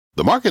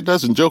The market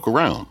doesn't joke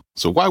around,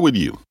 so why would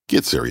you?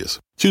 Get serious.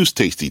 Choose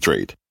Tasty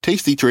Trade.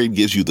 Tasty Trade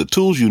gives you the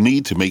tools you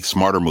need to make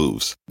smarter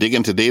moves. Dig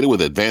into data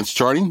with advanced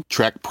charting,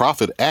 track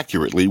profit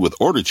accurately with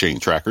order chain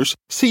trackers,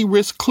 see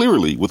risk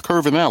clearly with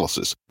curve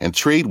analysis, and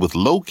trade with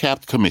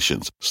low-capped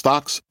commissions,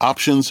 stocks,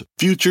 options,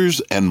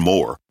 futures, and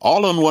more.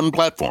 All on one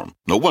platform.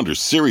 No wonder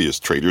serious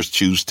traders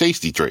choose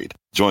Tasty Trade.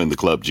 Join the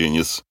club,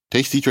 genius.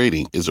 Tasty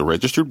Trading is a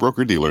registered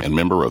broker-dealer and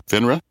member of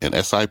FINRA and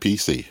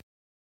SIPC.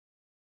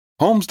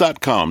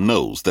 Homes.com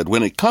knows that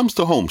when it comes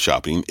to home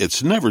shopping,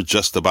 it's never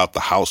just about the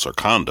house or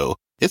condo.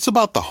 It's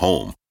about the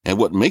home. And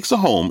what makes a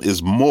home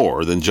is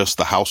more than just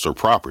the house or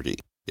property.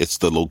 It's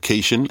the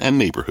location and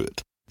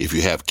neighborhood. If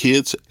you have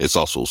kids, it's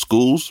also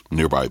schools,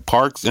 nearby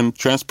parks, and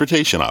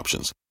transportation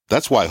options.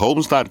 That's why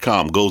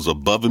Homes.com goes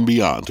above and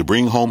beyond to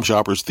bring home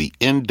shoppers the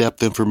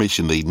in-depth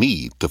information they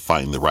need to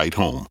find the right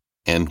home.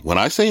 And when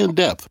I say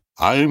in-depth,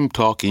 I'm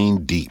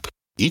talking deep.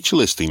 Each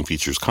listing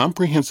features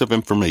comprehensive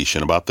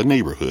information about the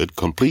neighborhood,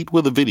 complete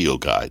with a video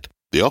guide.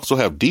 They also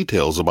have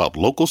details about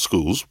local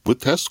schools with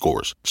test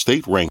scores,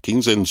 state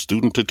rankings, and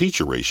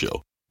student-to-teacher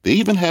ratio. They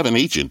even have an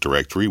agent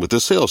directory with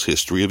the sales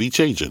history of each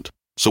agent.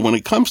 So when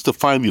it comes to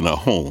finding a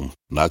home,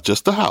 not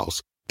just a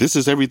house, this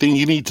is everything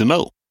you need to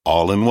know,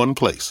 all in one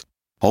place.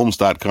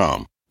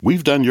 Homes.com.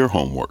 We've done your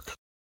homework.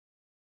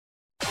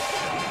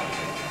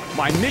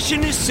 My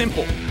mission is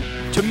simple,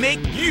 to make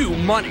you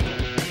money.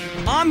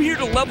 I'm here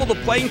to level the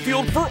playing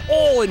field for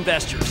all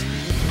investors.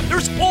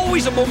 There's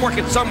always a bull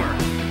market somewhere,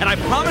 and I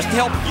promise to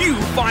help you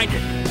find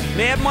it.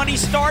 Mad Money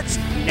starts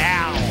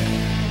now.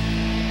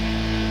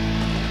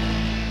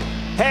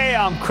 Hey,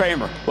 I'm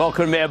Kramer.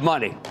 Welcome to Mad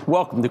Money.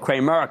 Welcome to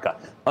Kramerica.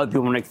 Other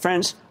people make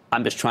friends.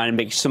 I'm just trying to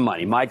make some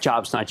money. My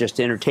job's not just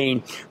to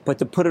entertain, but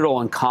to put it all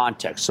in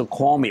context. So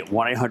call me at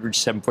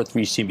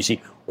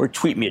 1-800-743-CNBC or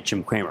tweet me at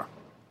Jim Cramer.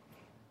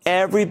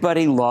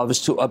 Everybody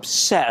loves to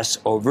obsess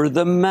over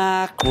the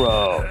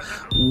macro.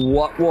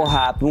 What will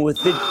happen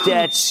with the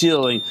debt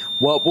ceiling?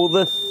 What will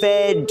the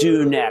Fed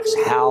do next?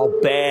 How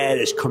bad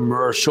is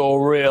commercial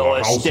real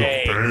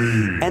estate?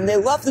 And they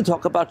love to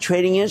talk about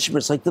trading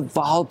instruments like the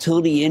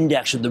volatility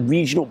index or the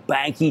regional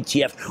bank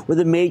ETF or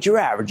the major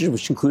averages,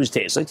 which includes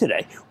days like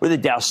today, where the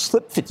Dow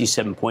slipped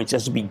 57 points,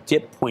 S&P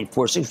dipped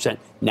 0.46%,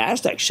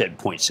 NASDAQ shed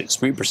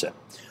 0.63%.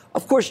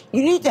 Of course,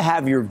 you need to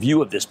have your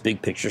view of this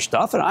big picture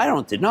stuff, and I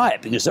don't deny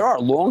it, because there are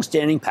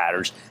long-standing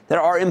patterns that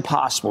are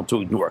impossible to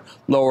ignore.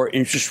 Lower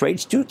interest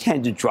rates do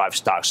tend to drive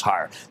stocks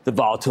higher. The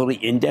volatility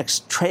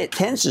index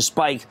tends to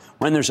spike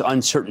when there's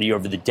uncertainty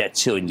over the debt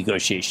ceiling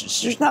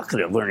negotiations. You're not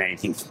going to learn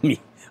anything from me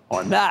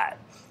on that.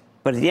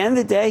 But at the end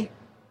of the day,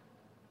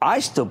 I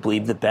still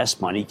believe the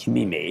best money can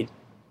be made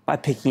by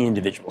picking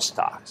individual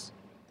stocks.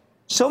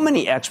 So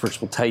many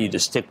experts will tell you to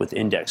stick with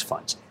index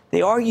funds.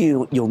 They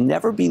argue you'll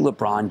never be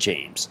LeBron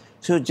James,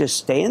 so just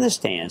stay in the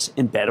stands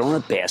and bet on a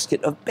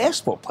basket of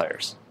basketball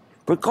players,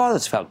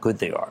 regardless of how good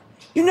they are.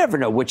 You never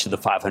know which of the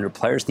 500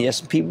 players in the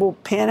S&P will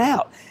pan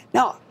out.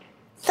 Now,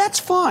 that's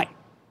fine.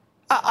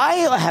 I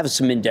have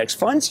some index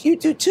funds. You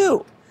do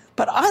too.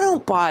 But I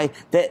don't buy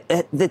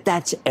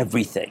that's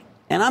everything.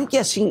 And I'm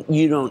guessing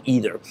you don't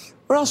either.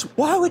 Or else,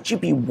 why would you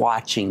be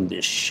watching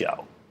this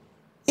show?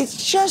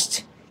 It's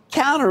just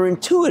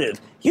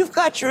counterintuitive. You've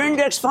got your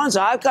index funds,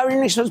 I've got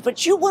index funds,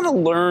 but you want to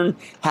learn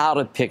how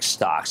to pick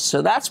stocks.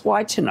 So that's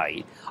why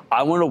tonight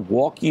I want to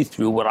walk you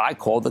through what I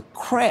call the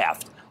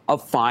craft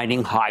of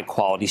finding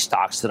high-quality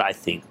stocks that I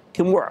think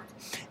can work.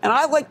 And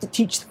I like to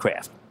teach the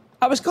craft.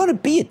 I was going to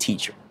be a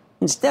teacher.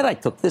 Instead, I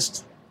took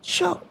this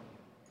show.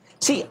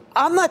 See,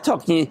 I'm not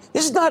talking,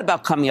 this is not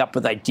about coming up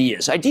with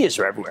ideas. Ideas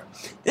are everywhere.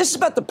 This is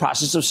about the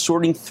process of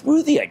sorting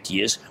through the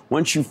ideas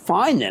once you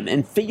find them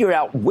and figure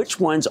out which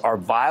ones are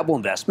viable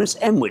investments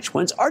and which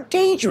ones are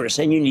dangerous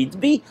and you need to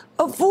be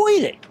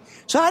avoiding.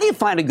 So how do you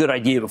find a good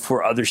idea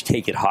before others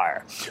take it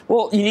higher?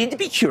 Well, you need to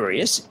be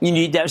curious, you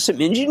need to have some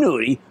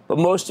ingenuity, but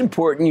most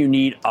important, you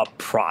need a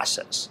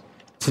process.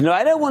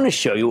 Tonight, I want to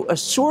show you a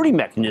sorting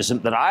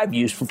mechanism that I've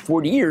used for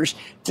 40 years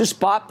to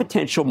spot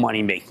potential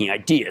money-making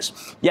ideas.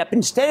 Yep,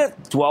 instead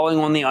of dwelling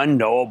on the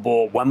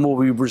unknowable, when will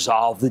we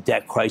resolve the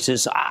debt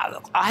crisis?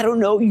 I don't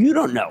know, you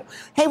don't know.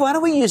 Hey, why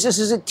don't we use this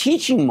as a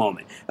teaching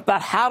moment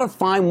about how to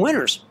find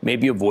winners,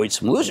 maybe avoid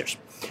some losers.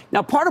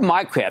 Now, part of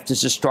my craft is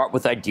to start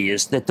with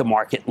ideas that the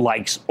market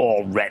likes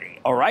already,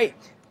 all right?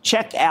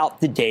 Check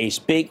out the day's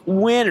big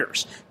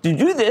winners. To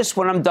do this,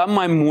 when I'm done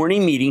my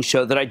morning meeting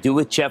show that I do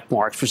with Jeff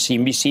Marks for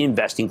CNBC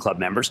Investing Club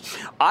members,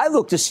 I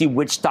look to see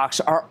which stocks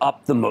are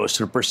up the most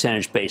on a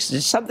percentage basis.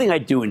 It's something I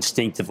do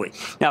instinctively.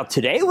 Now,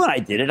 today when I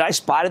did it, I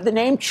spotted the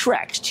name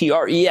Trex,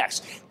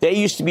 T-R-E-X. They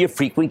used to be a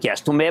frequent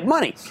guest on Mad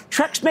Money.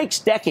 Trex makes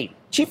decking,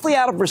 chiefly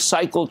out of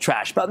recycled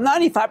trash. About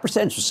 95%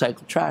 is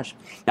recycled trash.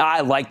 Now,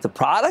 I like the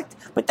product,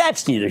 but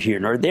that's neither here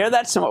nor there.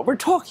 That's not what we're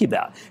talking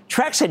about.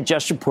 Trex had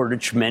just reported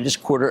a tremendous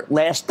quarter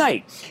last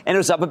night, and it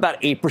was up about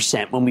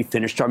 8% when we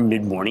finished our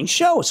mid-morning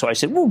show. So I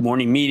said, well,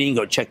 morning meeting,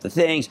 go check the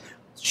things.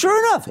 Sure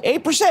enough,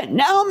 8%.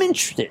 Now I'm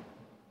interested.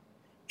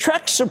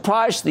 Trex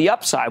surprised to the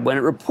upside when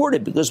it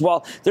reported because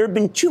while there had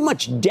been too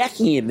much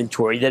decking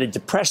inventory that had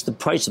depressed the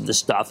price of the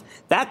stuff,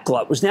 that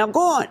glut was now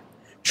gone.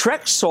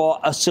 Trex saw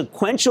a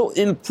sequential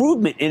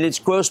improvement in its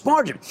gross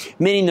margin,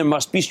 meaning there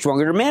must be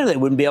stronger demand or they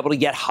wouldn't be able to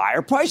get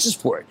higher prices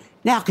for it.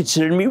 Now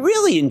consider me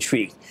really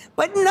intrigued,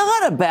 but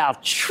not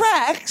about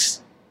Trex.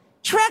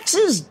 Trex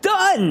is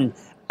done.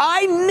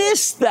 I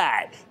missed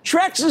that.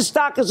 Trex's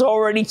stock is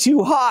already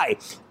too high.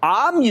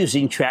 I'm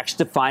using Trex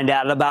to find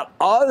out about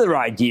other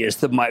ideas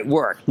that might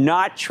work,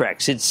 not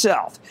Trex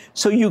itself.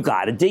 So you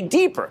got to dig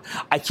deeper.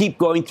 I keep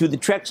going through the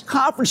Trex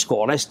conference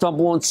call and I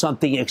stumble on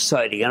something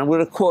exciting, and I'm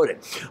going to quote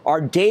it. Our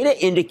data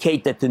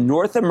indicate that the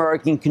North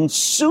American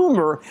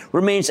consumer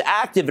remains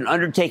active in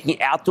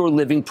undertaking outdoor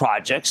living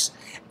projects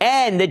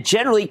and that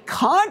generally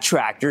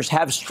contractors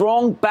have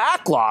strong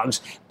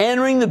backlogs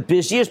entering the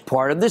busiest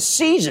part of the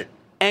season,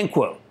 end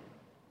quote.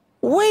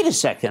 Wait a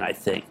second, I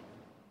think.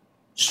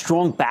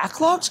 Strong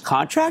backlogs,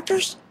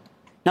 contractors?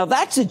 Now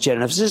that's a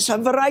genesis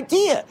of an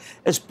idea,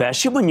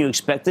 especially when you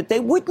expect that they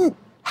wouldn't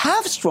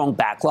have strong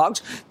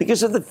backlogs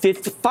because of the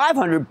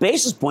 500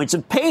 basis points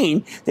of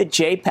pain that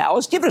Jay Powell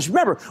has given us.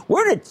 Remember,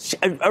 we're in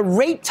a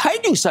rate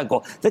tightening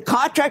cycle. The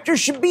contractors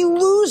should be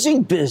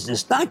losing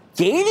business, not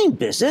gaining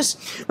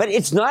business. But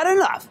it's not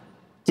enough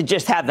to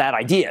just have that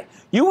idea.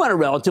 You want a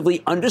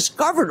relatively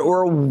undiscovered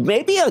or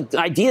maybe an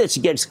idea that's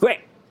against grain.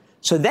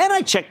 So then I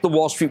checked the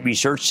Wall Street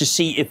research to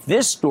see if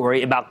this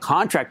story about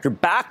contractor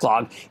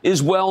backlog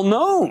is well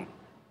known.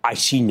 I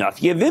see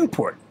nothing of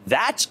import.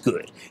 That's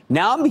good.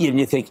 Now I'm beginning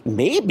to think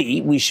maybe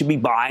we should be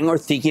buying or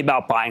thinking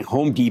about buying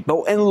Home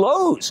Depot and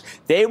Lowe's.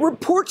 They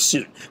report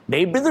soon.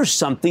 Maybe there's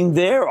something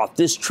there off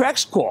this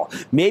Trex call.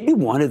 Maybe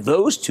one of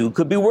those two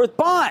could be worth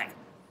buying.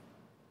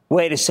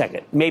 Wait a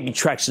second. Maybe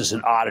Trex is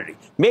an oddity.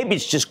 Maybe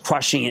it's just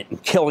crushing it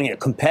and killing a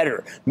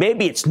competitor.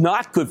 Maybe it's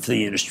not good for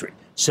the industry.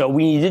 So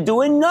we need to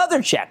do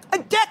another check, a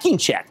decking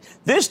check.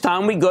 This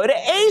time we go to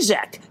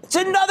AZEK. It's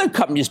another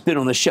company that's been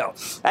on the show.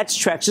 That's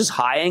Trex's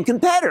high-end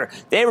competitor.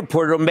 They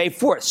reported on May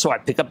 4th. So I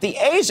pick up the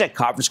AZEK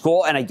conference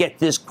call and I get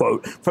this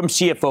quote from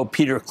CFO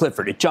Peter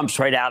Clifford. It jumps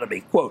right out of me.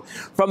 Quote,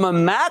 from a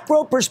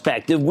macro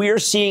perspective, we are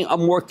seeing a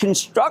more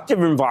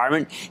constructive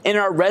environment in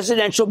our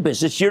residential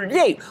business year to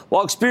date,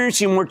 while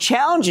experiencing a more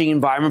challenging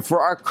environment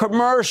for our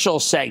commercial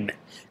segment.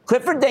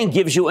 Clifford then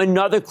gives you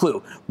another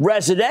clue.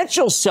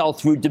 Residential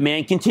sell-through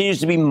demand continues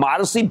to be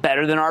modestly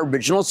better than our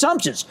original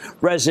assumptions.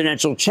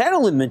 Residential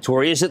channel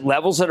inventory is at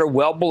levels that are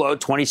well below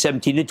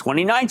 2017 to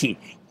 2019.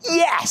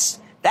 Yes,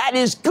 that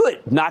is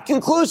good. Not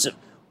conclusive,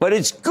 but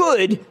it's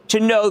good to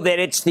know that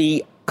it's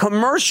the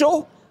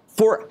commercial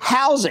for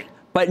housing,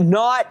 but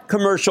not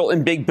commercial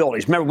in big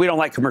buildings. Remember, we don't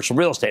like commercial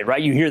real estate, right?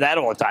 You hear that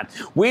all the time.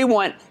 We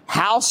want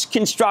house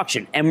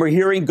construction, and we're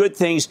hearing good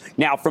things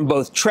now from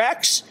both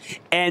Trex,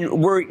 and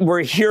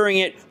we're hearing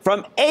it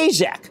from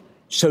AZEK.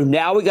 So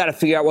now we got to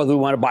figure out whether we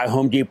want to buy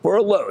Home Depot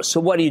or Lowe's. So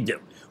what do?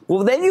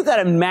 Well, then you got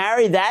to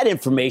marry that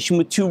information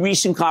with two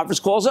recent conference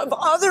calls of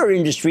other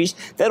industries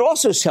that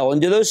also sell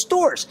into those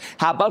stores.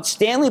 How about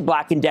Stanley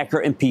Black & Decker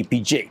and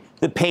PPG,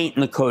 the paint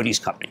and the coatings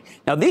company?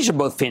 Now, these are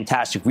both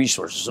fantastic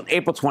resources. On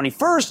April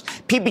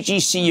 21st, PPG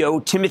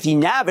CEO Timothy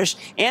Navish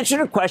answered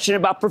a question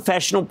about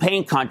professional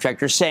paint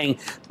contractors, saying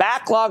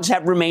backlogs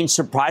have remained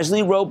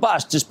surprisingly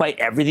robust despite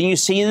everything you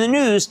see in the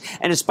news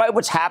and despite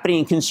what's happening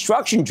in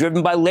construction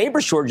driven by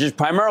labor shortages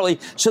primarily,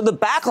 so the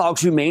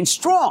backlogs remain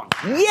strong.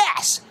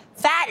 Yes!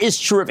 That is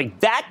terrific.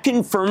 That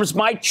confirms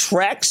my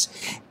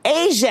Trex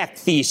AZEK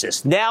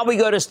thesis. Now we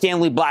go to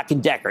Stanley Black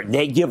 & Decker.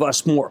 They give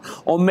us more.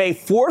 On May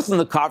 4th in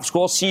the conference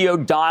call,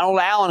 CEO Donald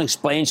Allen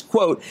explains,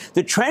 quote,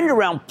 the trend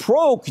around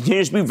pro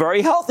continues to be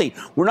very healthy.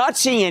 We're not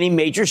seeing any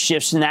major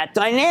shifts in that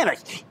dynamic.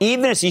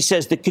 Even as he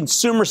says the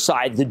consumer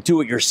side, the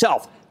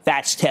do-it-yourself,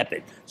 that's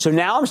tepid. So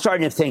now I'm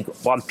starting to think,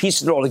 well, I'm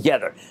piecing it all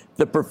together.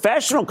 The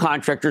professional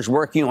contractors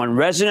working on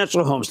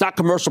residential homes, not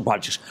commercial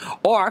projects,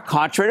 are,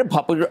 contrary to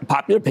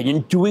popular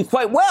opinion, doing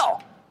quite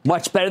well.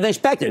 Much better than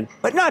expected,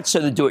 but not so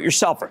the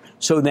do-it-yourselfer.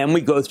 So then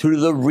we go through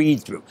the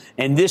read-through.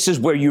 And this is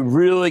where you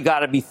really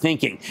got to be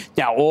thinking.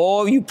 Now,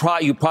 you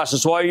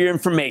process all your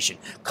information.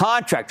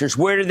 Contractors,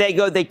 where do they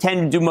go? They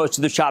tend to do most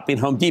of the shopping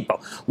at Home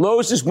Depot.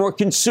 Lowe's is more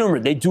consumer.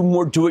 They do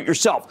more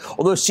do-it-yourself.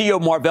 Although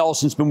CEO Marv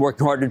Ellison's been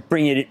working hard to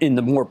bring it in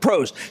the more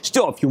pros.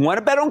 Still, if you want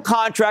to bet on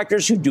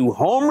contractors who do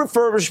home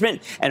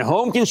refurbishment and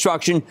home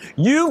construction,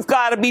 you've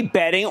got to be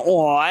betting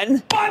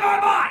on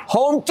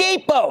Home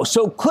Depot.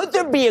 So could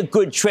there be a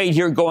good trade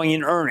here going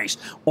in earnings?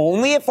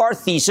 Only if our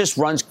thesis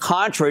runs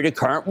contrary to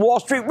current Wall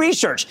Street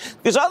research,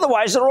 because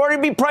otherwise it'll already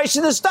be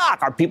pricing the stock.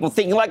 Are people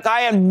thinking like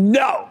I am?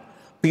 No,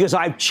 because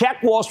I've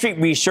checked Wall Street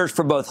research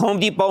for both Home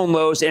Depot and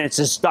Lowe's, and it's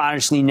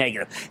astonishingly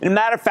negative. And as a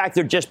matter of fact,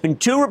 there have just been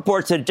two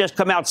reports that have just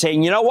come out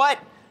saying, you know what?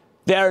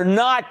 They're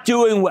not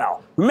doing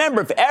well.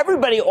 Remember, if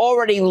everybody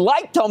already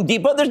liked Home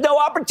Depot, there's no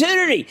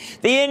opportunity.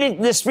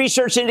 This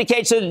research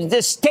indicates a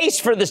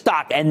distaste for the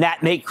stock, and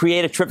that may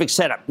create a terrific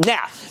setup.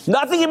 Now,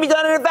 nothing can be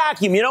done in a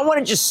vacuum. You don't want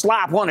to just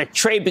slap on a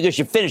trade because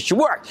you finished your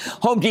work.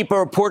 Home Depot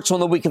reports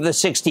on the week of the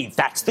 16th.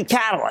 That's the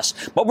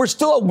catalyst. But we're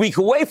still a week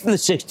away from the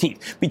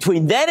 16th.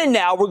 Between then and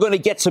now, we're going to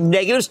get some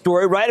negative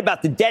story, right,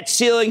 about the debt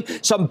ceiling,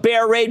 some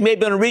bear raid,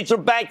 maybe on a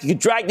regional bank. You could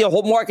drag the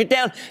whole market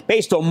down.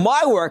 Based on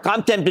my work,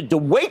 I'm tempted to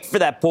wait for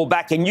that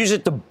pullback and use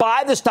it to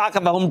buy the stock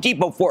of Home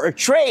Depot for a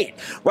trade.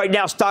 Right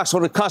now, stock's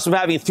on the cusp of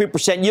having a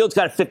 3% yield. It's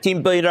got a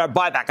 $15 billion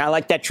buyback. I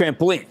like that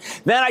trampoline.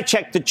 Then I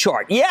checked the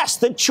chart. Yes,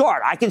 the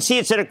chart. I can see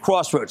it's at a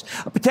crossroads.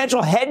 A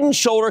potential head and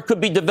shoulder could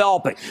be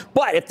developing.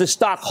 But if the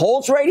stock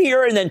holds right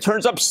here and then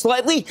turns up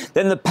slightly,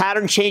 then the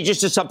pattern changes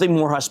to something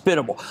more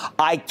hospitable.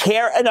 I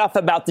care enough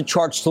about the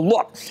charts to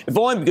look, if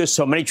only because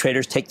so many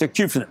traders take their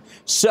cue from them.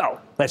 So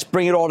let's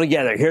bring it all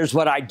together. Here's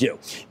what I do.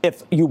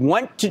 If you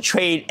want to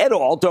trade at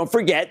all, don't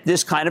forget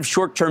this kind of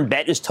short-term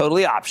bet is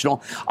totally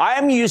optional. I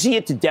am using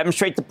it to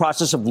demonstrate the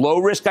process of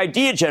low-risk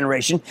idea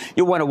generation.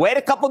 You want to wait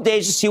a couple of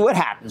days to see what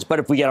happens. But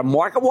if we get a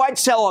market-wide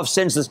sell-off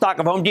sends the stock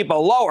of Home Depot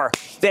lower,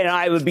 then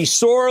I would be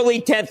sorely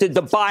tempted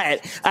to buy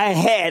it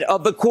ahead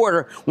of the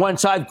quarter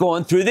once I've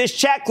gone through this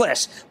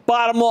checklist.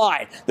 Bottom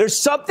line, there's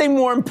something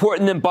more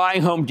important than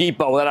buying Home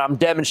Depot that I'm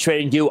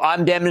demonstrating to you.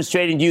 I'm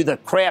demonstrating to you the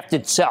craft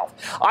itself.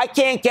 I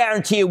can't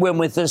guarantee a win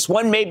with this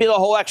one. Maybe the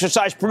whole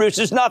exercise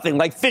produces nothing,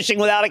 like fishing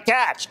without a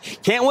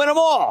catch. Can't win them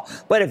all.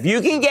 But if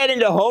you can get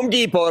into Home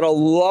Depot at a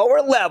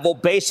lower level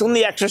based on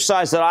the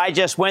exercise that I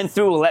just went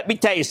through, let me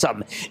tell you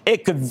something.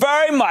 It could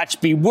very much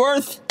be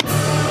worth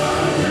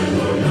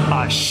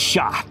a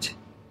shot.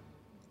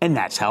 And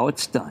that's how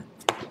it's done.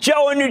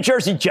 Joe in New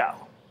Jersey. Joe.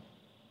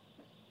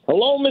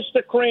 Hello,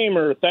 Mr.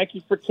 Cramer. Thank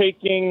you for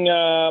taking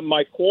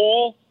my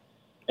call,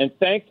 and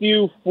thank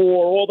you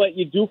for all that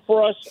you do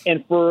for us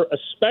and for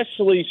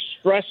especially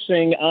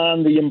stressing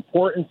on the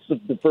importance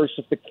of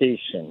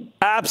diversification.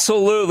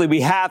 Absolutely.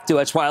 We have to.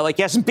 That's why I like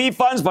S&P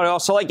funds, but I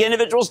also like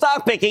individual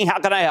stock picking. How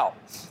can I help?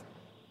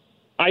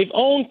 I've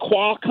owned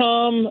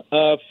Qualcomm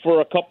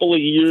for a couple of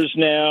years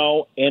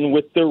now, and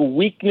with their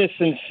weakness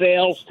in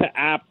sales to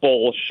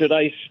Apple, should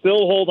I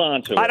still hold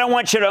on to it? I don't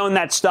want you to own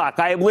that stock.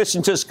 I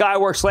listened to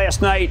Skyworks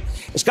last night.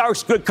 Skyworks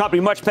is a good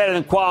company, much better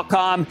than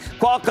Qualcomm.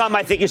 Qualcomm,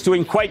 I think, is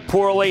doing quite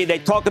poorly. They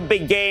talk a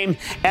big game,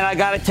 and I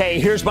got to tell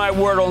you, here's my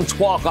word on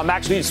Qualcomm.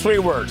 Actually, it's 3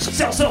 words.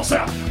 Sell, sell,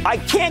 sell. I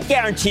can't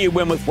guarantee you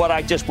win with what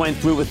I just went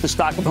through with the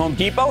stock of Home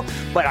Depot,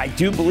 but I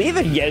do believe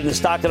in getting the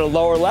stock at a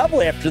lower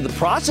level after the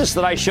process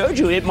that I showed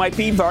you. It might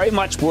be very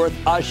much worth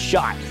a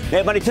shot.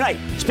 Mad Money tonight.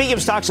 Speaking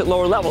of stocks at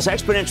lower levels,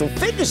 Xponential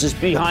Fitness is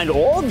behind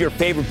all of your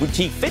favorite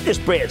boutique fitness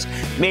brands.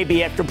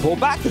 Maybe after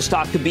pullback, the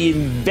stock could be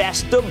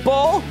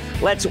investable.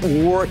 Let's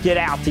work it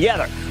out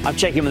together. I'm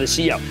checking with the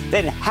CEO.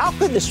 Then how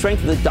could the strength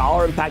of the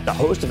dollar impact a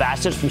host of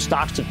assets from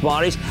stocks to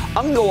commodities? I'm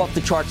going to go off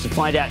the charts to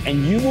find out,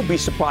 and you will be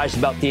surprised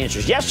about the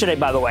answers. Yesterday,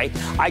 by the way,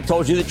 I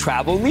told you that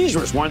travel and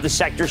leisure is one of the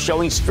sectors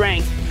showing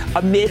strength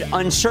amid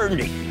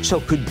uncertainty. So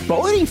could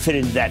boating fit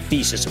into that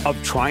thesis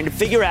of trying to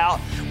figure out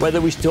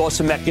whether we still have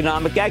some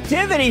economic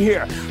activity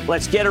here?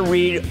 Let's get a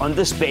read on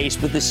the space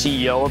with the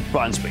CEO of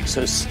Brunswick.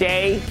 So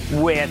stay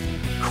with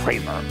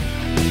Cramer.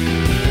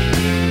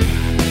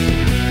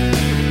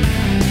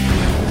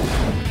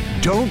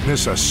 Don't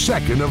miss a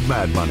second of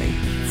Mad Money.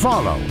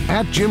 Follow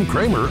 @Jim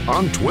Cramer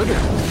on Twitter.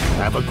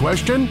 Have a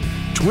question?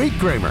 Tweet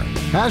Cramer.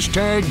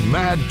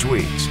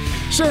 #MadTweets.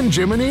 Send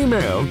Jim an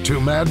email to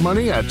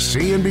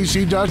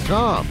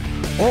madmoney@cnbc.com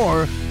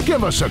or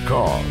give us a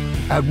call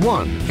at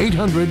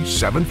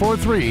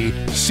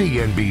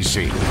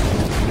 1-800-743-CNBC.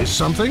 Miss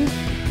something?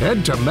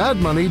 Head to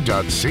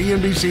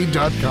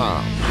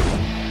madmoney.cnbc.com.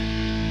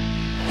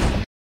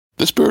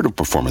 The spirit of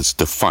performance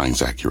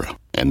defines Acura,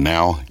 and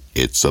now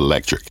it's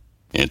electric.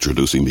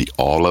 Introducing the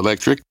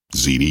all-electric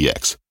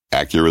ZDX,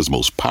 Acura's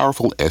most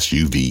powerful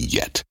SUV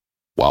yet.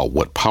 While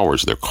what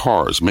powers their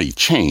cars may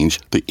change,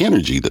 the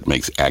energy that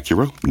makes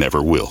Acura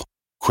never will.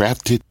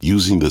 Crafted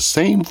using the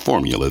same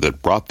formula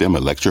that brought them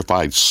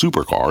electrified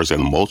supercars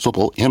and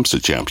multiple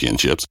IMSA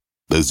championships,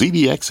 the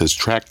ZDX has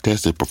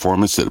track-tested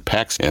performance that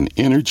packs an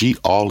energy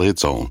all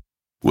its own.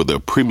 With a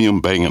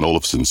premium Bang &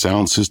 Olufsen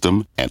sound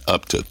system and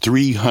up to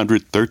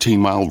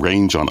 313-mile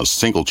range on a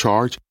single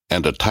charge,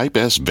 and a Type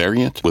S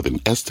variant with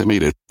an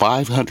estimated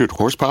 500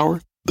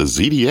 horsepower, the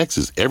ZDX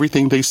is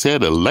everything they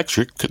said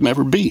electric could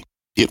never be.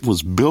 It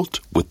was built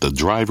with the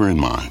driver in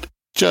mind,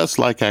 just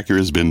like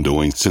Acura's been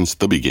doing since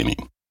the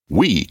beginning.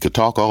 We could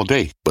talk all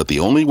day, but the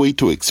only way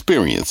to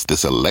experience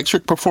this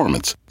electric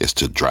performance is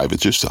to drive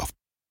it yourself.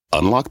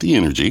 Unlock the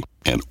energy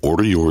and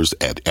order yours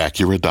at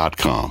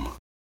Acura.com.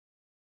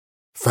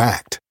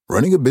 Fact.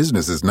 Running a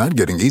business is not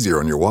getting easier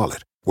on your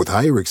wallet. With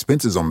higher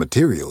expenses on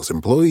materials,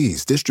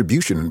 employees,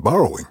 distribution, and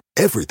borrowing,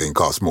 everything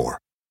costs more.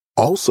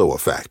 Also a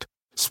fact.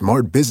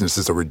 Smart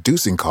businesses are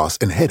reducing costs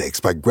and headaches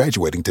by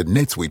graduating to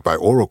NetSuite by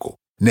Oracle.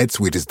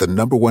 NetSuite is the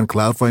 #1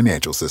 cloud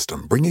financial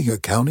system, bringing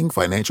accounting,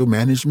 financial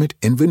management,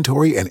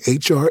 inventory, and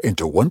HR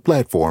into one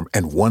platform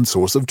and one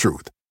source of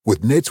truth.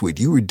 With NetSuite,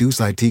 you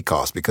reduce IT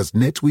costs because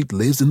NetSuite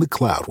lives in the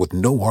cloud with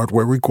no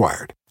hardware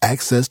required.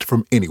 Accessed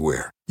from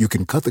anywhere, you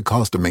can cut the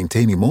cost of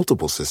maintaining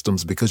multiple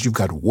systems because you've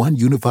got one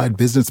unified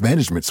business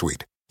management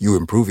suite. You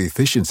improve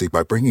efficiency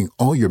by bringing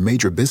all your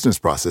major business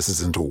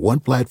processes into one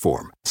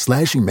platform,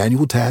 slashing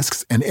manual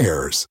tasks and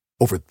errors.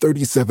 Over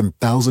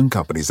 37,000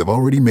 companies have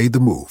already made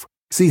the move.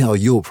 See how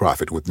you'll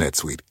profit with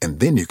NetSuite, and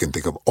then you can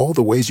think of all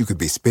the ways you could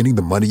be spending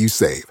the money you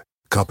save.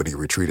 Company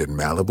retreat in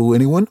Malibu,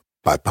 anyone?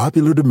 By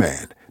popular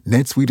demand,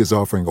 NetSuite is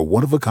offering a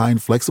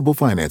one-of-a-kind flexible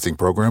financing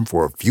program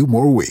for a few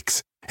more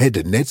weeks. Head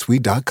to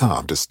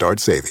netsuite.com to start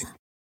saving.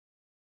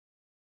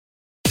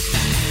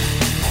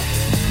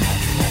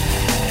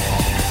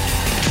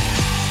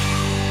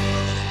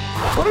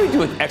 What do we do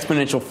with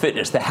Xponential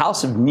Fitness, the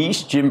house of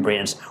niche gym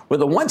brands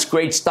with a once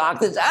great stock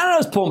that, I don't know,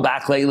 is pulling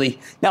back lately?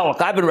 Now,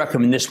 look, I've been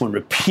recommending this one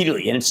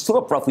repeatedly, and it's still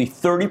up roughly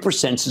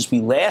 30% since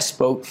we last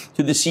spoke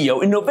to the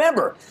CEO in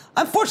November.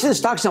 Unfortunately, the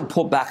stock's now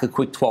pulled back a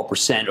quick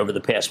 12% over the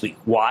past week.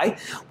 Why?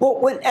 Well,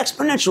 when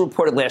Xponential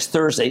reported last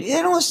Thursday,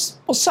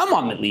 some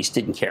of them at least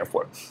didn't care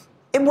for it.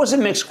 It was a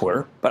mixed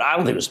quarter, but I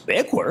don't think it was a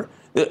bad quarter.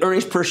 The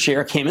earnings per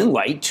share came in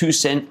light,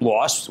 2-cent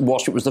loss. Wall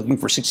Street was looking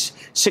for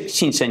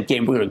 16-cent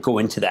gain. We're going to go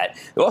into that.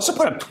 They also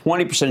put up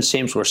 20%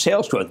 same-store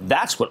sales growth.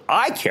 That's what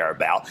I care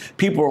about.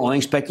 People are only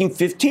expecting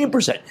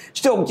 15%.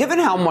 Still, given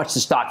how much the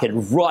stock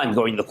had run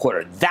going into the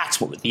quarter, that's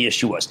what the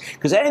issue was.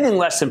 Because anything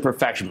less than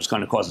perfection was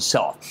going to cause a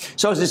sell-off.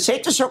 So is it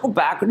safe to circle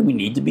back, or do we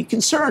need to be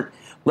concerned?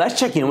 Let's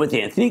check in with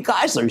Anthony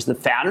Geisler. He's the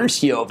founder and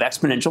CEO of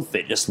Xponential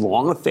Fitness,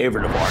 long a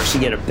favorite of ours, to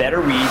get a better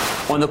read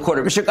on the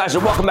quarter. Mr.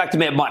 Geisler, welcome back to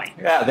Mad Money.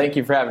 Yeah, thank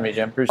you for having me,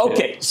 Jim. Appreciate it.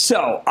 Okay,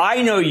 so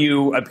I know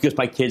you because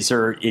my kids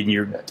are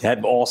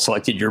have all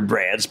selected your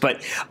brands,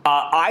 but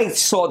I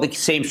saw the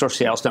same-store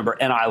sales number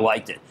and I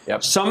liked it.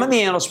 Yep. Some of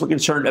the analysts were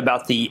concerned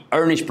about the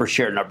earnings per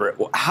share number.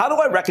 How do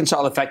I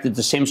reconcile the fact that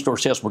the same-store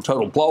sales were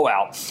total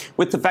blowout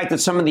with the fact that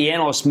some of the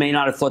analysts may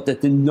not have thought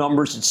that the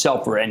numbers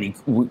itself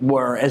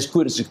were as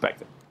good as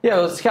expected? Yeah,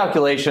 well, it's a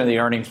calculation of the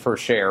earnings per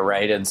share,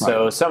 right? And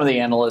so some of the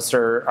analysts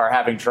are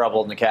having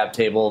trouble in the cap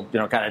table,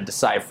 kind of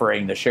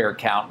deciphering the share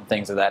count and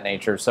things of that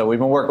nature. So we've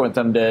been working with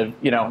them to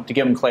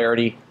give them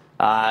clarity.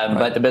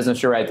 But the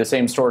business, you're right, the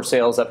same store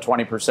sales up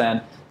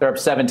 20%. They're up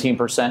 17%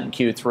 in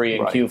Q3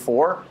 and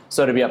Q4.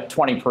 So to be up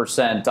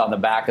 20% on the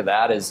back of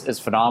that is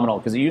phenomenal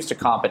because it used to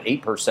comp at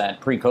 8%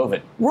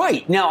 pre-COVID.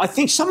 Right. Now, I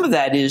think some of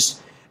that is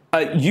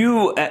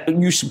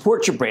you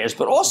support your brands,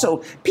 but also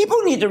people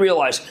need to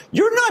realize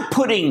you're not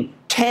putting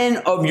 10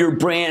 of your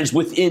brands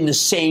within the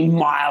same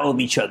mile of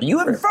each other. You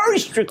have very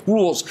strict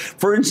rules.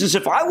 For instance,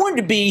 if I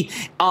wanted to be,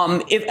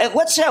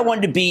 let's say I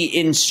wanted to be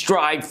in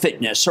Stride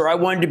Fitness, or I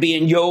wanted to be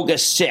in Yoga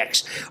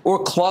 6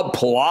 or Club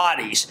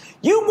Pilates,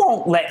 you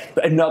won't let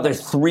another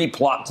 3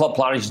 Club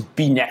Pilates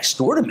be next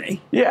door to me.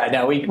 Yeah,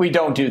 no, we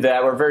don't do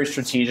that. We're very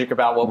strategic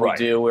about what we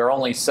do. We're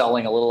only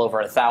selling a little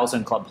over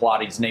 1,000 Club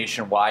Pilates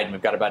nationwide, and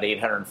we've got about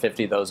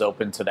 850 of those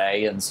open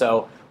today. And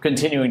so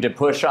continuing to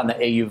push on the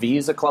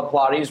AUVs of Club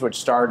Pilates, which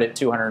started at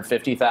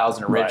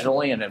 $250,000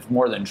 originally and have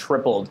more than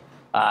tripled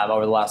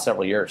over the last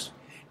several years.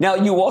 Now,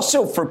 you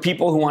also, for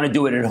people who want to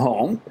do it at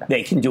home,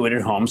 they can do it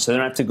at home, so they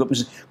don't have to go,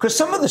 because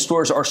some of the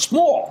stores are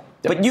small,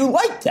 but you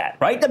like that,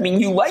 right? I mean,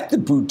 you like the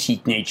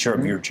boutique nature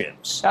of your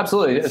gyms.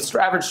 Absolutely.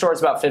 The average store is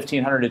about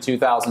 1,500 to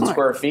 2,000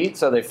 square feet,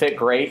 so they fit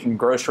great in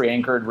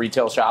grocery-anchored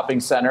retail shopping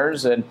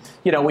centers. And,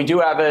 we do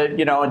have a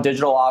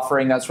digital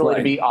offering that's really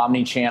to be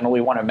omni-channel.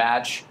 We want to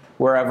match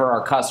wherever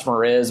our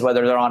customer is,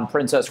 whether they're on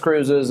Princess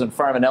Cruises in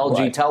front of an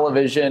LG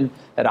television,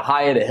 at a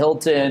Hyatt, a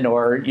Hilton,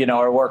 or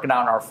are working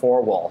out in our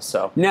 4-wall.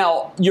 So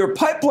now your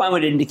pipeline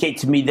would indicate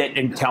to me that,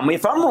 and tell me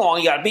if I'm wrong,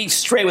 you got to be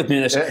straight with me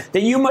on this,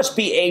 that you must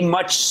be a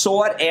much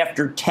sought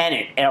after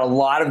tenant at a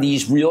lot of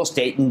these real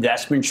estate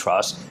investment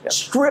trusts,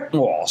 strip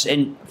malls,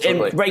 and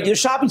regular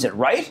shopping centers,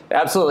 right?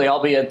 Absolutely.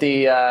 I'll be at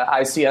the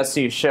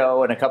ICSC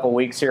show in a couple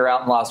weeks here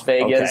out in Las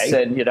Vegas,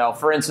 and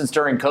for instance,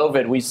 during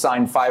COVID, we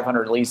signed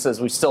 500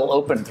 leases. We still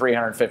opened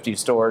 350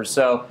 stores.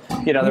 So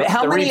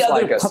how many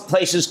other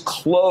places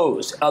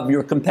closed of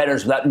your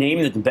competitors, without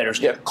naming the competitors,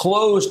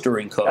 closed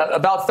during COVID?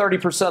 About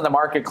 30% of the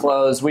market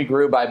closed. We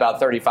grew by about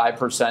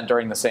 35%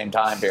 during the same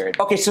time period.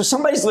 Okay, so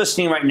somebody's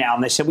listening right now,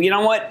 and they said, well, you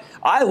know what?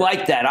 I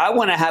like that. I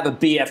want to have a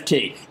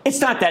BFT. It's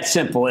not that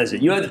simple, is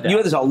it?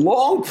 There's a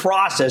long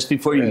process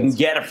before you can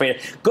get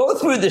it. Go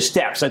through the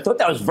steps. I thought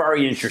that was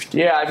very interesting.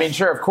 Yeah, I mean,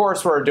 sure. Of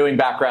course, we're doing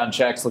background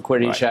checks,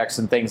 liquidity checks,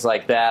 and things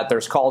like that.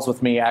 There's calls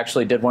with me. I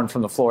actually did one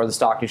from the floor of the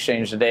stock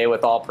exchange today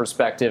with all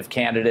prospective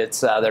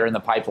candidates that are in the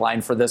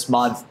pipeline for this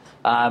month.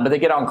 But they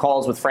get on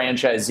calls with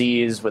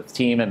franchisees, with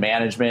team and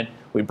management.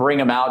 We bring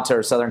them out to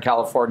our Southern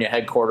California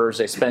headquarters.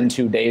 They spend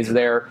 2 days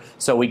there.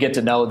 So we get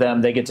to know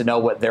them. They get to know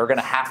what they're going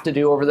to have to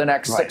do over the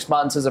next 6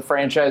 months as a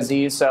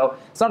franchisee. So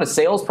it's not a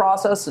sales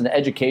process, an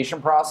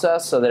education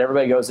process, so that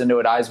everybody goes into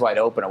it eyes wide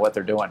open at what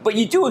they're doing. But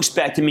you do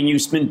expect,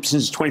 you've been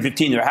since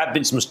 2015, there have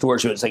been some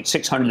stores where it's like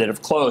 600 that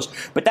have closed.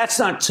 But that's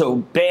not so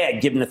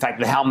bad given the fact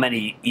that how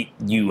many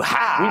you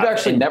have. We've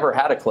actually never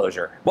had a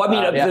closure. Well,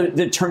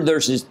 the term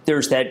there's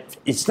that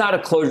it's not a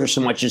closure so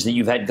much as that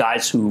you've had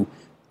guys who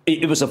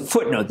It was a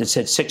footnote that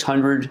said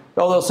 600.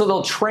 Oh, so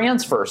they'll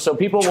transfer. So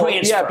people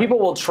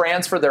will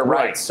transfer their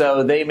rights.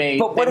 So they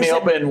may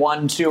open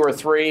 1, 2, or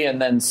 3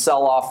 and then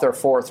sell off their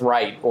 4th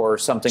right or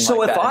something like that.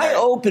 So if I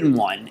open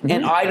one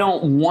and I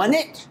don't want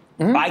it,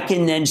 I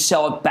can then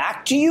sell it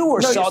back to you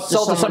or sell it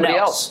to somebody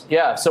else?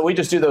 Yeah, so we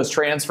just do those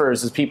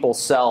transfers as people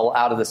sell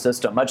out of the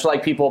system. Much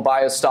like people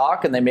buy a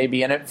stock and they may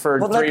be in it for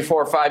 3,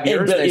 4, 5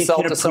 years and they sell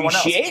it to someone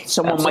else.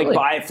 Someone might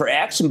buy it for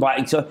X and buy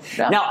it. So,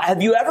 Now,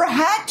 have you ever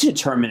had to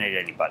terminate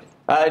anybody?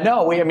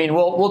 No,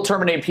 we'll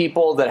terminate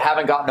people that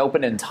haven't gotten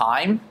open in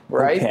time,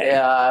 right?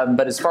 Okay.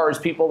 But as far as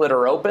people that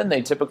are open,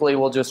 they typically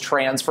will just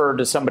transfer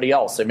to somebody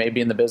else. They may be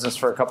in the business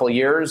for a couple of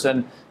years,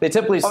 and they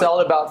typically sell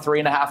at about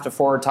 3.5 to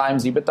 4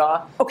 times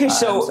EBITDA. Okay,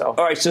 all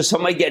right, so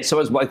somebody gets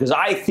someone's money, because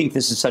I think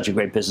this is such a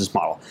great business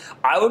model.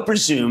 I would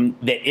presume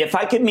that if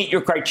I could meet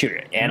your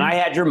criteria and I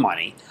had your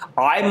money,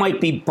 I might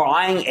be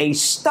buying a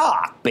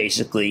stock,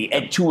 basically,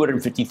 at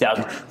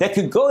 $250,000 that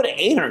could go to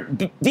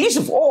 $800,000. These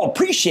have all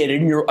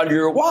appreciated under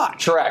your watch.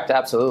 Correct,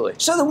 absolutely.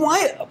 So then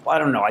why, I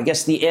don't know, I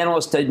guess the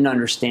analyst didn't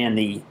understand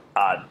the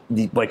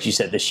what you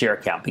said, the share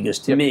count, because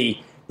to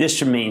me,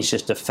 this remains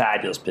just a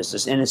fabulous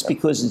business. And it's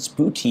because it's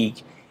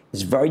boutique,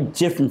 it's very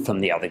different from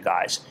the other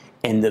guys.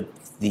 And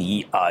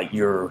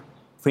your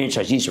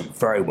franchisees are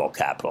very well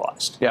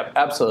capitalized. Yep,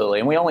 absolutely.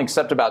 And we only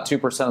accept about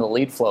 2% of the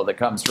lead flow that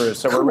comes through.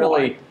 So we're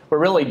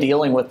really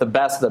dealing with the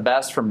best of the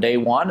best from day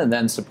one and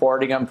then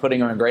supporting them, putting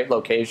them in great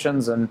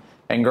locations and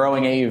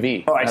growing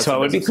AUV. All right, so I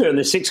would be clear,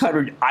 the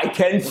 600, I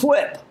can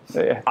flip.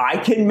 Yeah. I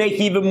can make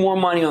even more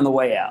money on the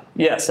way out.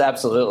 Yes,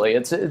 absolutely.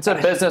 It's a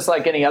business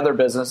like any other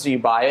business. You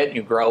buy it,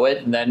 you grow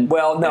it, and then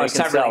it's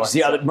not really.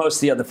 Most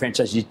of the other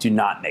franchisees do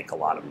not make a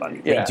lot of money.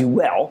 They do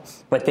well,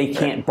 but they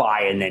can't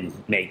buy and then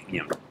make.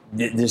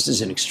 This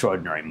is an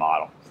extraordinary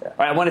model. Yeah. All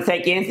right, I want to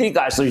thank Anthony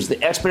Geisler. He's the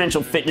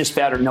Xponential Fitness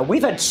founder. Now,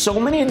 we've had so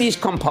many of these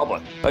come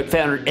public,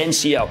 founder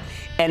NCO,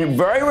 and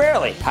very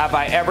rarely have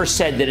I ever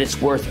said that it's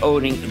worth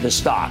owning the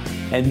stock.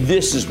 And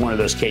this is one of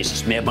those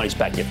cases. Mad Money's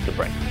back after the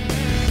break.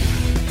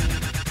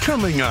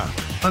 Coming up,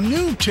 a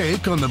new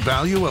take on the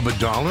value of a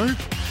dollar?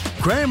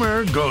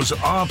 Cramer goes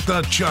off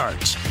the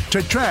charts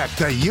to track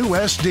the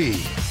USD.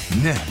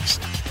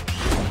 Next.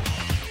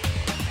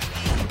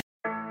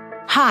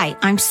 Hi,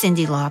 I'm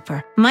Cyndi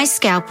Lauper. My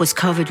scalp was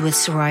covered with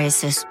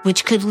psoriasis,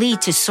 which could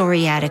lead to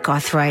psoriatic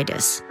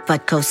arthritis.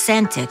 But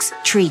Cosentyx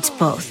treats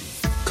both.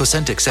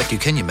 Cosentyx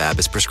secukinumab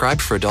is prescribed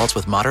for adults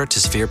with moderate to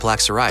severe plaque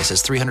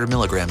psoriasis 300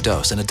 milligram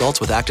dose and adults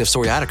with active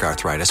psoriatic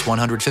arthritis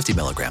 150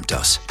 milligram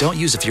dose. Don't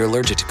use if you're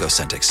allergic to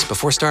Cosentyx.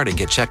 Before starting,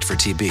 get checked for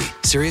TB.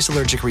 Serious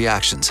allergic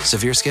reactions,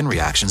 severe skin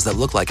reactions that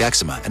look like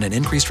eczema, and an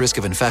increased risk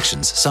of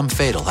infections, some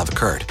fatal, have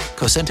occurred.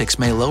 Cosentyx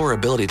may lower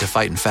ability to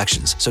fight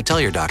infections, so tell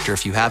your doctor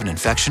if you have an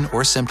infection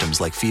or symptoms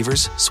like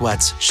fevers,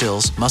 sweats,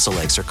 chills, muscle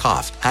aches, or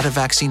cough, had a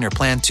vaccine or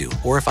plan to,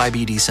 or if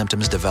IBD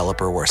symptoms develop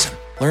or worsen.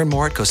 Learn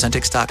more at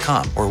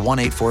Cosentyx.com or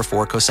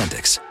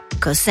 1-844-COSENTYX.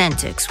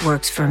 Cosentyx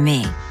works for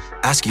me.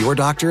 Ask your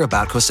doctor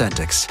about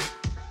Cosentyx.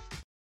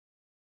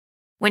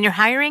 When you're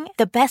hiring,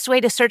 the best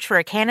way to search for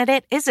a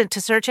candidate isn't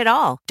to search at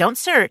all. Don't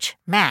search,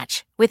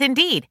 match with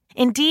Indeed.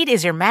 Indeed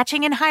is your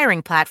matching and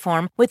hiring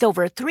platform with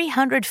over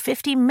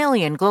 350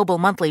 million global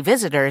monthly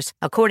visitors,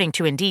 according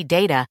to Indeed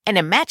data, and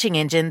a matching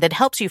engine that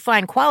helps you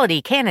find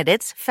quality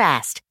candidates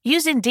fast.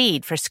 Use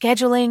Indeed for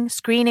scheduling,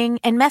 screening,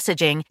 and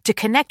messaging to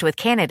connect with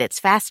candidates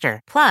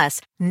faster.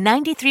 Plus,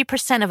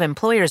 93% of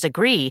employers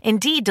agree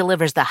Indeed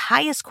delivers the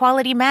highest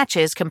quality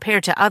matches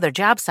compared to other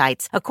job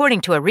sites, according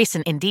to a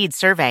recent Indeed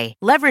survey.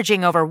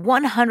 Leveraging over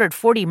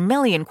 140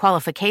 million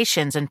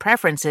qualifications and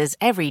preferences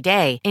every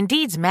day,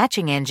 Indeed's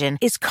matching engine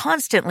is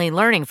constantly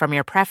learning from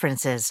your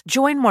preferences.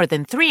 Join more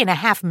than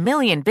 3.5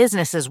 million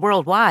businesses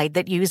worldwide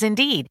that use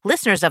Indeed.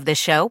 Listeners of this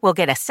show will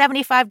get a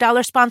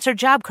 $75 sponsored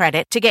job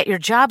credit to get your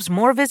jobs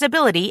more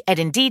visibility at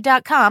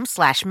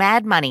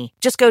Indeed.com/madmoney.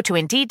 Just go to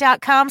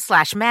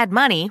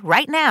Indeed.com/madmoney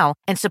right now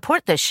and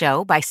support this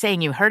show by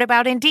saying you heard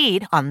about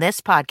Indeed on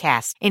this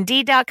podcast.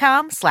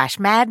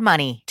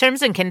 Indeed.com/madmoney.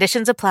 Terms and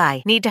conditions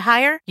apply. Need to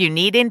hire? You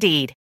need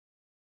Indeed.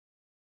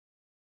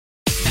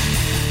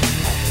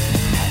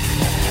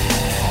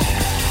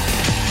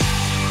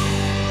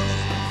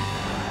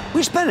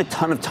 We spend a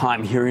ton of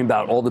time hearing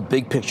about all the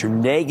big picture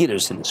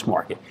negatives in this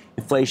market.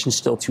 Inflation's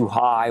still too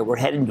high. We're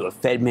heading to a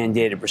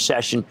Fed-mandated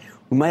recession.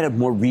 We might have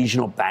more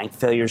regional bank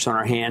failures on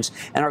our hands,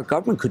 and our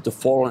government could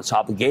default on its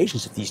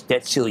obligations if these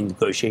debt ceiling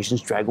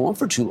negotiations drag on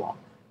for too long.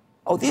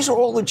 Oh, these are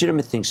all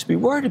legitimate things to be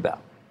worried about.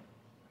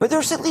 But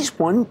there's at least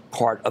one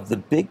part of the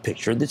big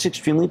picture that's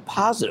extremely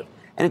positive,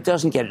 and it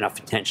doesn't get enough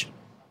attention.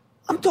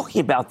 I'm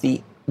talking about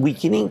the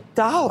weakening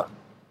dollar.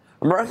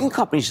 American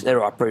companies that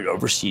operate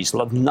overseas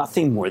love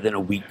nothing more than a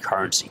weak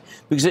currency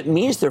because it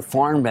means their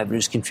foreign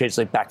revenues can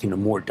translate back into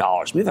more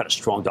dollars. We've had a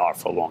strong dollar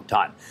for a long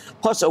time.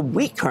 Plus, a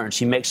weak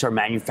currency makes our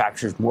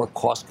manufacturers more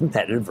cost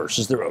competitive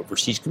versus their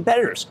overseas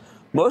competitors.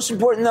 Most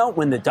important, though,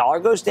 when the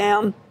dollar goes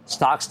down,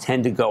 stocks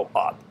tend to go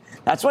up.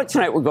 That's why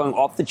tonight we're going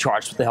off the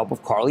charts with the help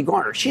of Carly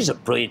Garner. She's a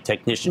brilliant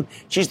technician.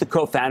 She's the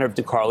co-founder of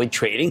DeCarly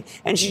Trading,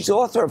 and she's the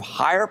author of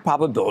Higher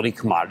Probability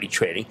Commodity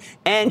Trading,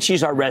 and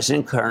she's our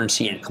resident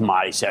currency and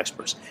commodities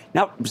expert.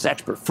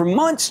 For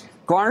months,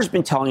 Garner's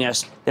been telling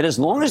us that as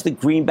long as the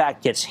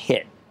greenback gets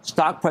hit,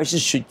 stock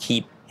prices should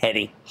keep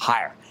heading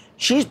higher.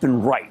 She's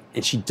been right,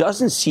 and she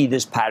doesn't see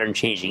this pattern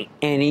changing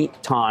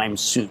anytime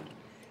soon.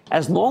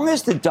 As long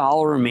as the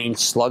dollar remains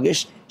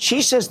sluggish,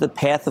 she says the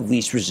path of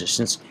least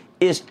resistance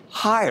is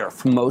higher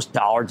for most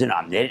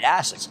dollar-denominated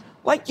assets,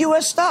 like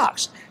U.S.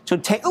 stocks. So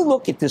take a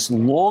look at this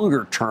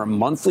longer-term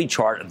monthly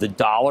chart of the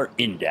dollar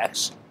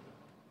index,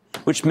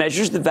 which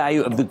measures the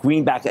value of the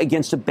greenback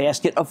against a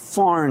basket of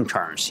foreign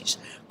currencies.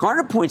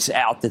 Garner points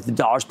out that the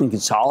dollar's been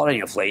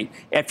consolidating of late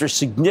after a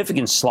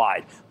significant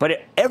slide,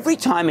 but every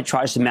time it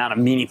tries to mount a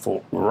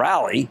meaningful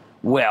rally,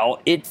 well,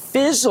 it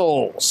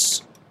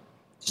fizzles.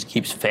 Just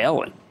keeps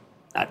failing.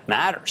 That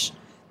matters.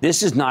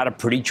 This is not a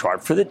pretty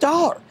chart for the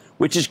dollar,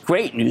 which is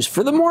great news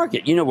for the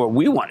market. You know where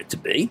we want it to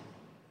be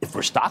if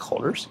we're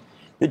stockholders.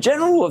 The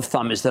general rule of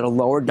thumb is that a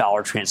lower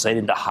dollar translates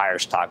into higher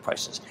stock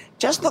prices.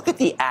 Just look at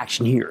the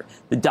action here.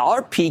 The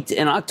dollar peaked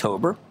in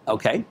October,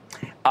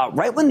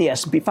 right when the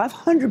S&P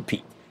 500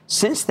 peaked.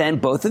 Since then,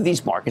 both of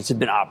these markets have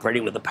been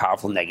operating with a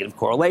powerful negative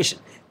correlation.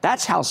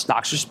 That's how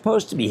stocks are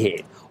supposed to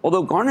behave.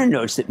 Although Garner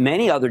notes that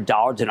many other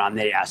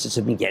dollar-denominated assets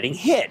have been getting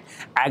hit.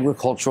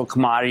 Agricultural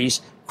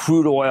commodities,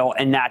 crude oil,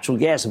 and natural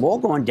gas have all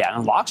gone down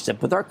in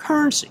lockstep with our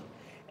currency.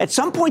 At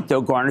some point,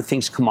 though, Garner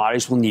thinks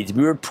commodities will need to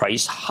be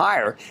repriced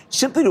higher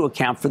simply to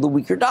account for the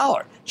weaker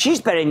dollar. She's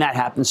betting that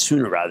happens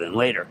sooner rather than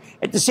later.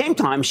 At the same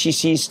time, she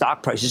sees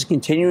stock prices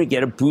continuing to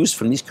get a boost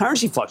from these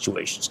currency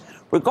fluctuations.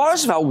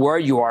 Regardless of how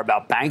worried you are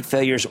about bank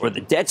failures or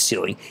the debt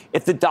ceiling,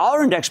 if the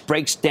dollar index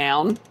breaks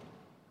down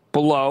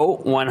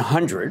below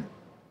 100,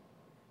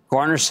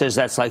 Garner says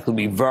that's likely to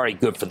be very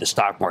good for the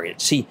stock market.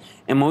 See,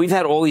 and when we've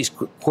had all these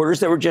quarters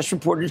that were just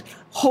reported,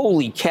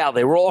 holy cow,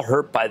 they were all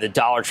hurt by the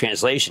dollar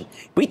translation.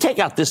 If we take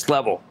out this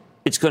level,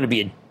 it's going to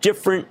be a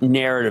different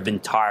narrative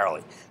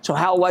entirely. So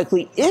how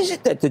likely is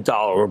it that the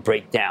dollar will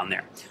break down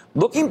there?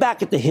 Looking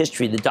back at the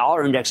history, the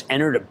dollar index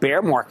entered a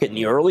bear market in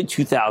the early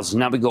 2000s.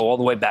 Now we go all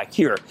the way back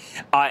here.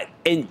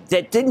 And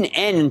that didn't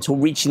end until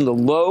reaching the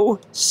low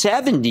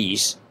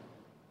 70s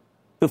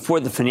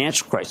before the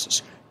financial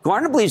crisis.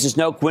 Garner believes it's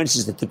no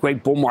coincidence that the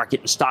great bull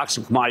market in stocks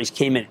and commodities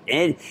came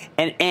in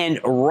and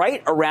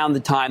right around the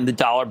time the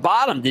dollar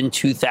bottomed in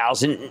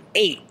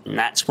 2008. And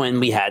that's when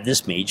we had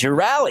this major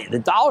rally. The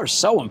dollar is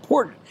so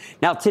important.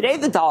 Now, today,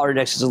 the dollar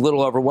index is a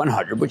little over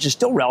 100, which is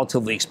still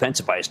relatively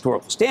expensive by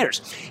historical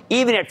standards,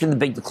 even after the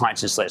big decline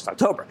since last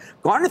October.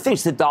 Garner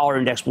thinks the dollar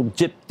index will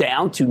dip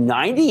down to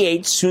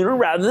 98 sooner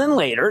rather than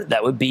later.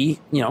 That would be,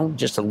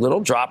 just a little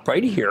drop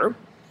right here.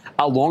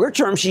 Longer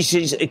term, she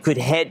sees it could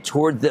head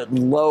toward the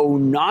low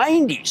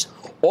 90s.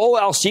 All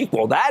else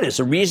equal, that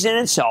is a reason in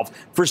itself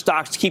for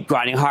stocks to keep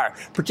grinding higher,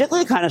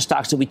 particularly the kind of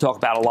stocks that we talk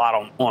about a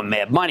lot on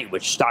Mad Money,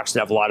 which stocks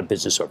that have a lot of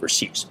business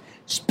overseas.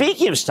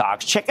 Speaking of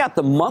stocks, check out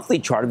the monthly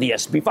chart of the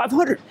S&P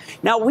 500.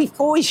 Now, we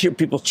always hear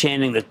people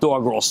chanting that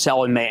doggerel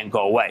sell in May and go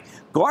away.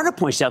 Garner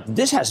points out that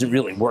this hasn't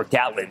really worked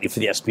out lately for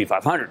the S&P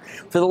 500.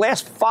 For the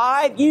last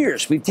 5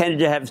 years, we've tended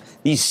to have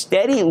these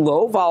steady,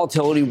 low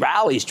volatility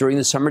rallies during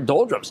the summer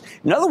doldrums.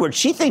 In other words,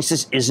 she thinks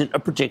this isn't a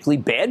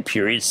particularly bad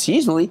period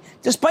seasonally,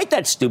 despite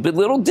that stupid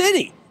little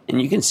ditty.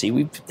 And you can see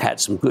we've had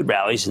some good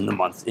rallies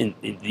in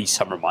these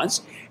summer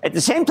months. At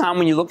the same time,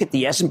 when you look at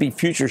the S&P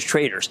futures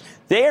traders,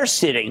 they are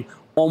sitting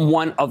on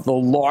one of the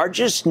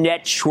largest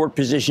net short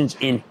positions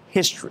in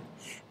history.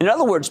 In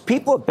other words,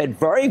 people have bet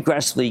very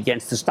aggressively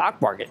against the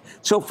stock market.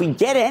 So if we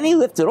get any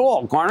lift at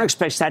all, Garner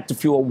expects that to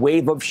fuel a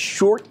wave of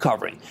short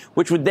covering,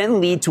 which would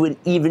then lead to an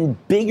even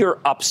bigger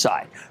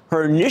upside.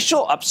 Her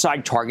initial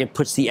upside target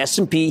puts the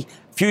S&P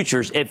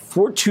futures at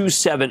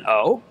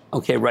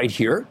 4270, right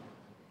here.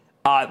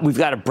 We've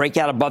got to break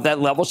out above that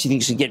level. She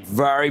thinks it get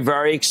very,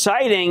 very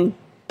exciting.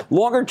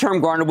 Longer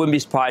term, Garner wouldn't be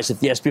surprised if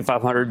the S&P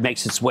 500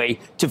 makes its way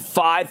to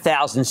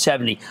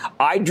 5,070.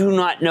 I do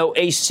not know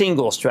a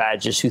single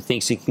strategist who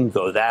thinks it can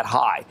go that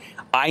high.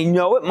 I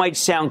know it might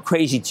sound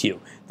crazy to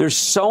you. There's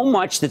so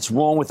much that's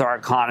wrong with our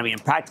economy,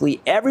 and practically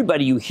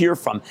everybody you hear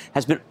from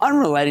has been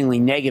unrelentingly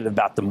negative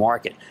about the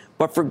market.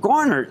 But for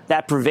Garner,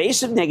 that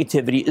pervasive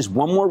negativity is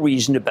one more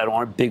reason to bet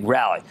on a big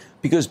rally,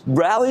 because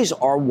rallies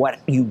are what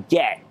you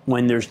get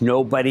when there's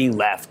nobody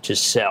left to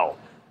sell.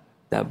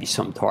 That would be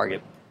some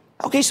target.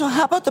 Okay, so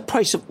how about the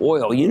price of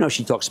oil? You know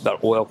she talks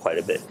about oil quite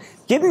a bit.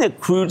 Given that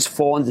crude's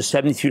fallen to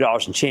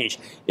 $72 and change,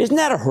 isn't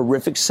that a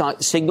horrific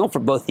signal for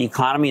both the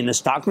economy and the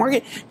stock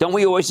market? Don't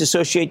we always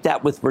associate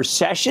that with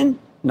recession?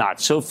 Not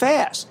so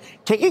fast.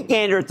 Take a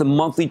gander at the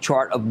monthly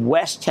chart of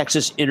West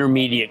Texas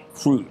Intermediate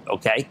crude,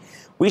 okay?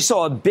 We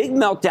saw a big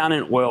meltdown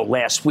in oil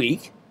last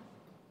week.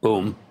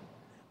 Boom.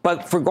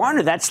 But for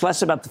Garner, that's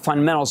less about the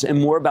fundamentals and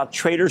more about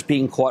traders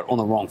being caught on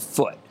the wrong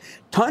foot.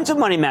 Tons of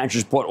money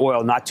managers bought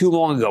oil not too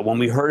long ago when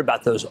we heard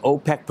about those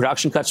OPEC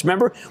production cuts.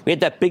 Remember, we had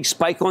that big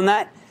spike on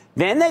that?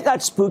 Then they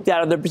got spooked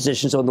out of their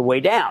positions on the way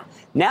down.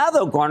 Now,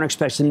 though, Garner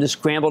expects them to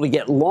scramble to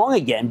get long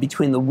again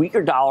between the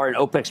weaker dollar and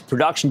OPEC's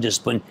production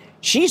discipline.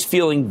 She's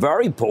feeling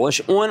very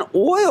bullish on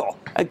oil.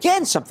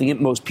 Again, something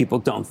that most people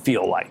don't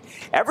feel like.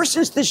 Ever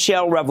since the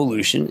shale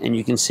revolution, and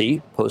you can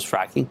see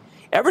post-fracking,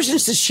 ever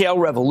since the shale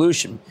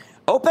revolution,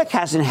 OPEC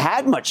hasn't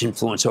had much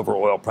influence over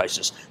oil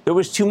prices. There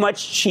was too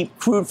much cheap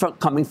crude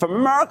coming from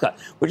America,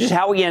 which is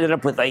how we ended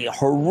up with a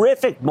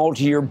horrific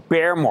multi-year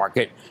bear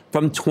market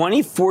from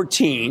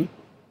 2014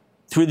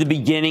 through the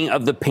beginning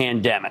of the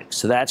pandemic.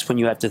 So that's when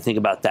you have to think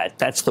about that.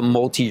 That's the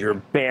multi-year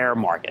bear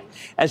market.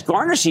 As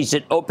Garner sees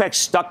it, OPEC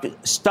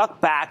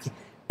struck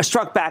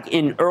back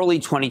in early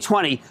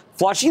 2020,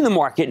 flushing the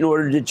market in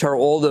order to deter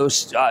all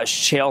those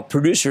shale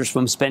producers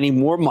from spending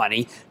more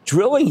money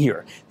drilling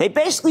here. They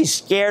basically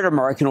scared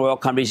American oil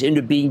companies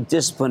into being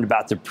disciplined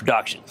about their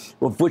production,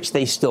 of which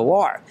they still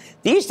are.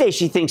 These days,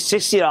 she thinks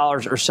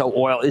 $60 or so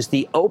oil is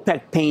the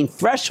OPEC pain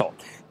threshold.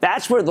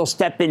 That's where they'll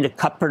step in to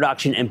cut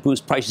production and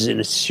boost prices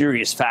in a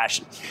serious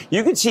fashion.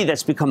 You can see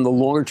that's become the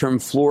longer-term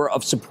floor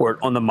of support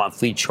on the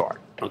monthly chart,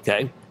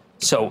 okay?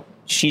 So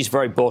she's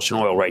very bullish on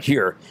oil right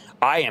here.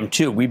 I am,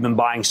 too. We've been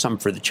buying some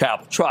for the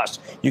Chapel Trust.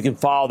 You can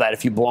follow that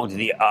if you belong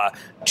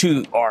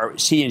to our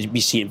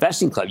CNBC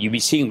Investing Club. You'll be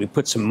seeing we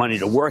put some money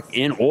to work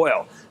in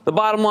oil. The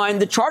bottom line,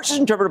 the charts as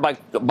interpreted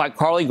by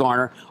Carly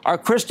Garner are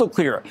crystal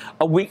clear.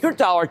 A weaker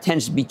dollar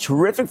tends to be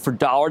terrific for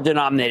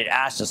dollar-denominated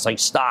assets like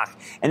stock,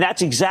 and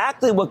that's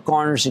exactly what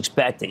Garner's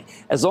expecting.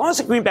 As long as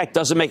the greenback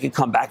doesn't make a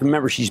comeback,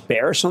 remember, she's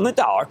bearish on the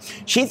dollar,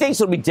 she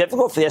thinks it'll be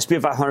difficult for the S&P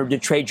 500 to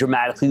trade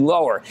dramatically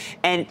lower,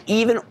 and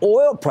even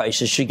oil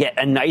prices should get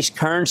a nice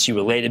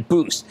currency-related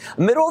boost.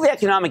 Amid all the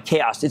economic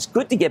chaos, it's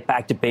good to get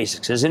back to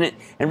basics, isn't it?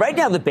 And right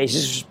now, the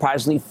basics are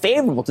surprisingly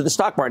favorable to the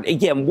stock market.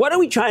 Again, what are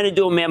we trying to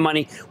do in Mad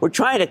Money? We're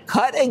trying to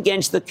cut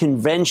against the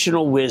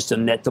conventional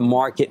wisdom that the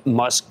market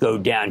must go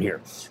down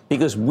here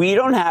because we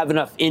don't have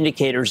enough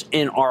indicators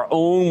in our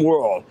own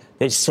world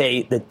that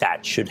say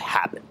that should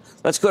happen.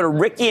 Let's go to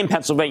Ricky in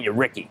Pennsylvania.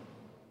 Ricky.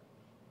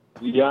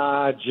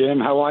 Yeah,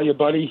 Jim, how are you,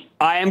 buddy?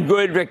 I am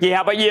good, Ricky.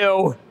 How about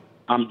you?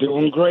 I'm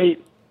doing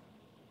great.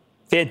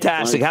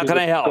 Fantastic. How can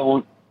I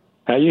help?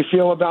 How you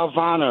feel about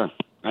Varner?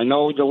 I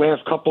know the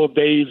last couple of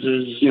days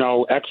is,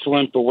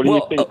 excellent, but what do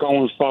you think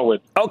going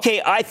forward?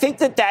 Okay, I think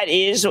that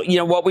is,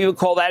 what we would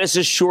call that is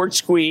a short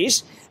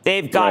squeeze.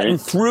 They've gotten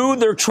through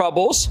their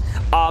troubles.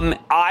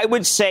 I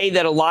would say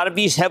that a lot of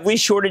these heavily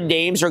shorted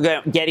names are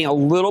getting a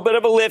little bit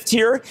of a lift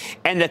here,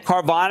 and that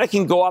Carvana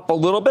can go up a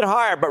little bit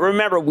higher. But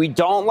remember, we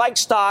don't like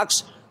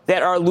stocks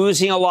that are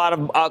losing a lot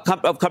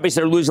of companies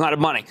that are losing a lot of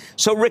money.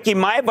 So, Ricky,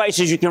 my advice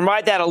is you can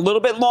ride that a little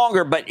bit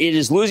longer, but it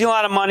is losing a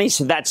lot of money,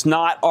 so that's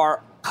not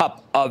our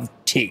cup of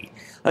tea.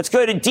 Let's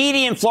go to Dee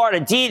Dee in Florida.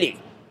 Dee Dee.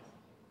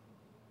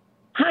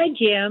 Hi,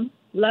 Jim.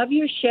 Love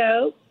your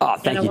show. Oh,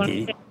 thank you, Dee Dee. And I want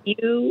to thank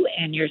you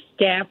and your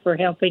staff for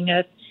helping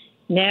us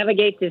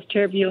navigate this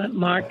turbulent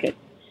market.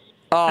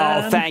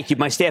 Oh, thank you.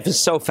 My staff is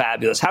so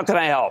fabulous. How can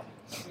I help?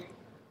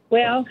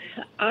 Well,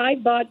 I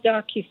bought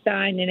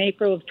DocuSign in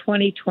April of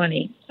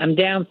 2020. I'm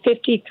down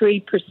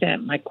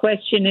 53%. My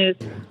question is,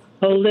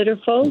 hold it or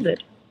fold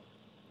it?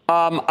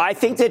 I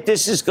think that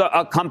this is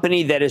a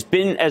company that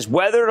has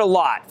weathered a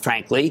lot,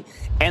 frankly.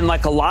 And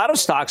like a lot of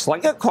stocks,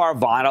 like a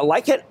Carvana,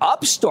 like an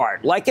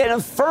Upstart, like an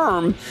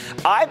Affirm,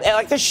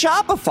 like a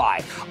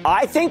Shopify,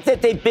 I think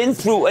that they've been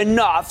through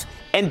enough.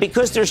 And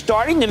because they're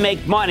starting to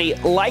make money,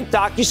 like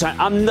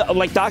DocuSign,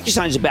 like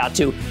DocuSign's about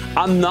to,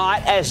 I'm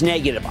not as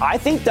negative. I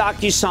think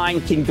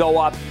DocuSign can go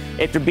up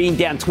after being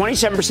down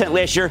 27%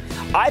 last year.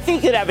 I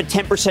think it'd have a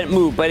 10%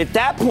 move. But at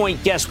that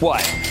point, guess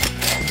what?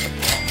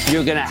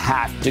 You're going to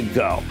have to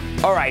go.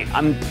 All right,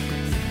 I'm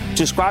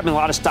describing a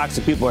lot of stocks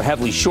that people are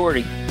heavily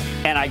shorting,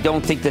 and I don't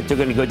think that they're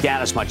going to go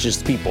down as much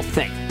as people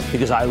think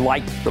because I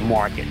like the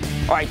market.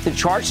 All right, the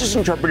charts as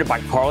interpreted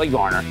by Carly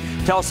Garner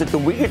tell us that the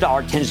weaker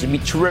dollar tends to be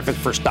terrific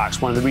for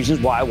stocks, one of the reasons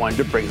why I wanted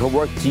to bring her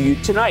work to you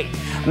tonight.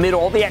 Amid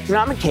all the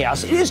economic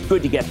chaos, it is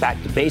good to get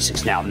back to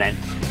basics now and then.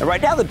 And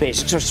right now, the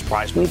basics are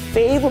surprisingly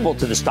favorable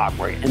to the stock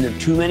market, and there are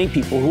too many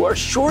people who are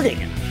shorting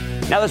it.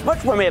 Now, there's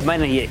much more Mad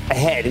Money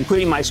ahead,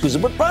 including my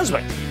exclusive with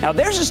Brunswick. Now,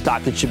 there's a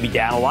stock that should be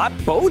down a lot,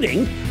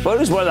 boating.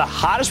 Boating is one of the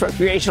hottest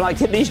recreational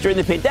activities during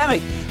the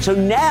pandemic. So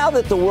now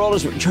that the world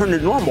has returned to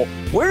normal,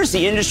 where does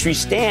the industry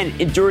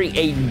stand during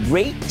a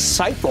rate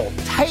cycle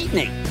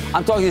tightening?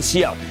 I'm talking to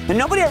the CEO. And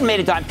nobody ever made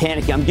a dime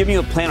panicking. I'm giving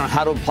you a plan on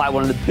how to apply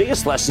one of the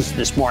biggest lessons to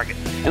this market.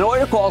 And all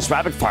your calls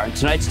rapid fire in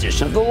tonight's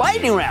edition of the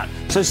Lightning Round.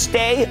 So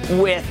stay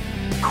with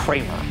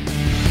Cramer.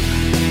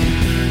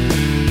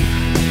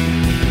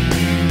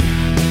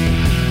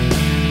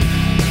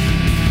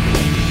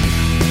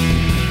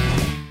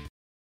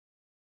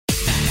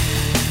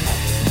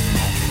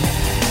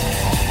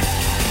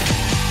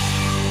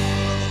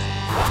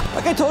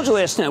 I told you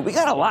last night, we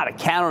got a lot of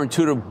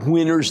counterintuitive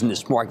winners in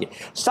this market.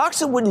 Stocks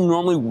that wouldn't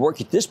normally work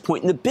at this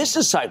point in the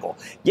business cycle,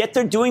 yet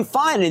they're doing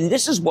fine, and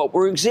this is what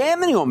we're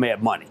examining on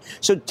Mad Money.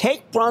 So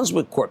take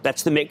Brunswick Corp.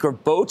 That's the maker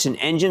of boats and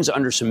engines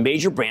under some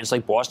major brands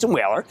like Boston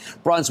Whaler.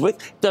 Brunswick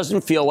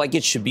doesn't feel like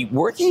it should be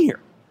working here.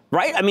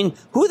 right? I mean,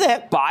 who the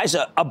heck buys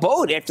a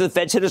boat after the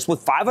Fed's hit us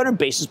with 500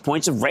 basis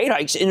points of rate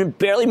hikes in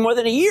barely more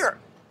than a year?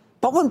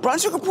 But when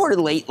Brunswick reported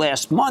late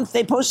last month,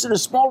 they posted a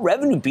small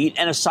revenue beat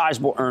and a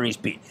sizable earnings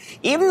beat.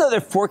 Even though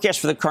their forecast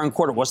for the current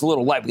quarter was a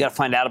little light, we got to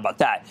find out about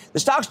that. The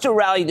stock still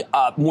rallied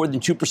more than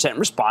 2% in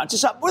response.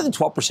 It's up more than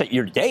 12%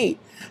 year to date.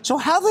 So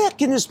how the heck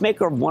can this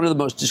maker of one of the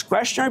most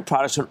discretionary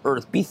products on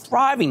earth be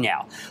thriving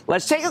now?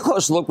 Let's take a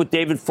closer look with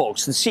David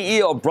Folks, the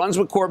CEO of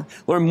Brunswick Corp.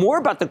 Learn more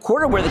about the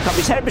quarter where the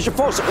company's headed. Mr.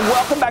 Folks,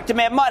 welcome back to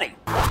Mad Money.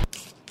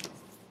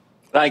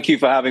 Thank you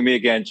for having me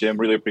again, Jim.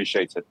 Really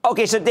appreciate it.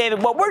 Okay, so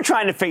David, what we're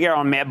trying to figure out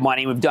on Mad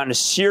Money, we've done a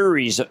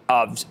series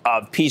of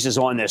pieces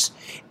on this,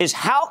 is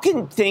how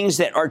can things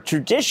that are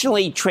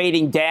traditionally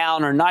trading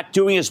down or not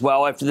doing as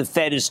well after the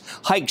Fed has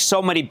hiked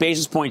so many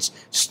basis points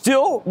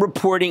still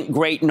reporting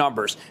great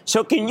numbers?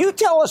 So can you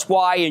tell us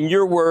why, in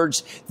your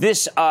words,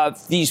 these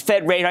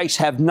Fed rate hikes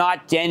have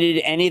not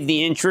dented any of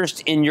the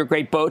interest in your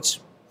great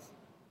boats?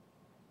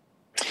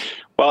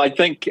 Well, I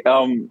think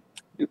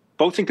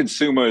boating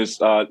consumers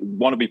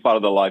want to be part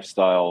of the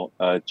lifestyle,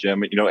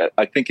 Jim. You know,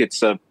 I think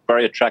it's a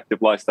very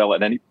attractive lifestyle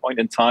at any point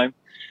in time.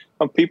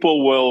 And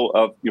people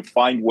will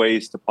find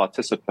ways to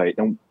participate.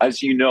 And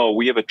as you know,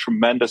 we have a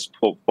tremendous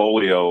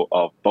portfolio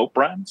of boat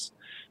brands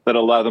that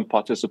allow them to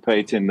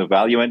participate in the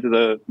value end of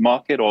the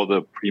market or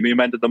the premium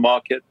end of the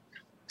market.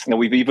 And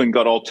we've even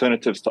got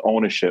alternatives to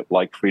ownership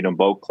like Freedom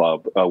Boat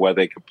Club, where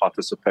they can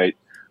participate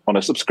on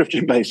a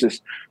subscription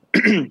basis.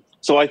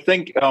 So I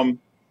think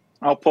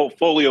our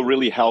portfolio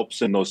really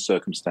helps in those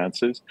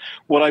circumstances.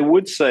 What I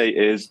would say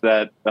is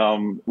that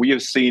we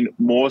have seen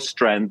more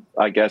strength,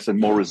 I guess, and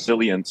more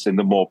resilience in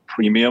the more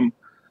premium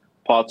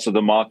parts of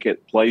the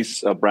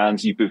marketplace,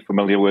 brands you'd be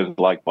familiar with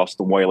like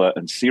Boston Whaler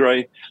and Sea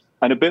Ray,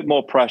 and a bit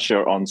more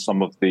pressure on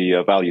some of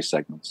the value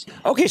segments.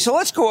 Okay, so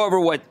let's go over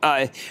what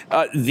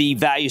the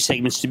value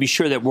segments to be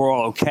sure that we're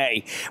all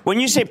okay. When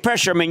you say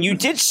pressure, I mean, you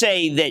did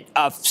say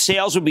that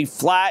sales would be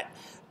flat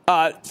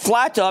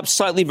to up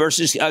slightly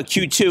versus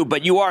Q2,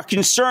 but you are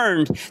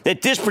concerned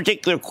that this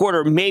particular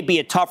quarter may be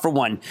a tougher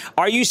one.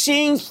 Are you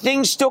seeing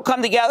things still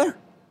come together?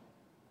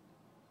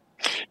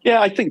 Yeah,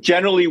 I think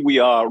generally we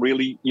are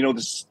really,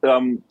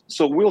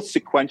 so we'll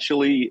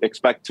sequentially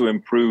expect to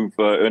improve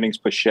earnings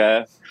per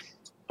share.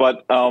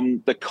 But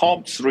the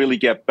comps really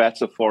get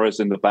better for us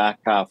in the back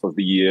half of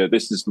the year.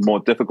 This is the more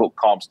difficult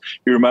comps.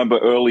 You remember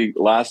early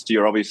last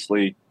year,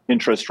 obviously,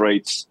 interest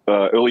rates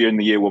earlier in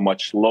the year were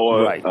much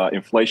lower. Right.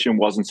 Inflation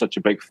wasn't such a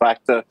big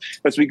factor.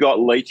 As we got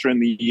later in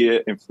the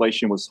year,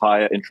 inflation was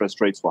higher, interest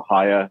rates were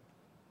higher.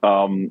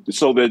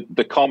 So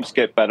the comps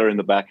get better in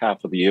the back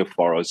half of the year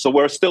for us. So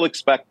we're still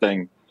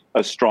expecting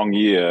a strong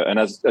year. And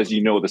as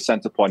you know, the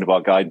center point of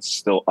our guidance is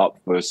still up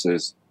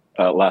versus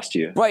last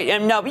year. Right.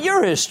 And now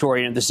you're a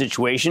historian of the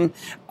situation.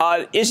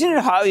 Isn't it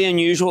highly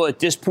unusual at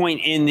this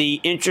point in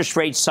the interest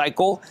rate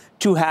cycle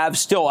to have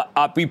still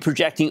be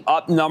projecting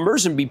up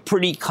numbers and be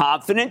pretty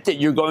confident that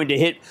you're going to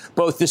hit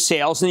both the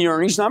sales and the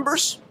earnings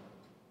numbers?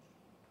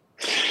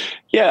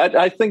 Yeah,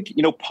 I think,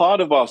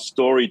 part of our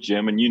story,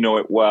 Jim, and you know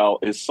it well,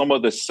 is some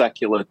of the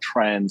secular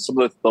trends, some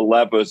of the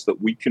levers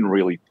that we can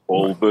really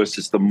pull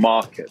versus the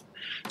market.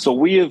 So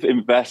we have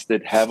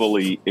invested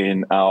heavily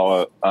in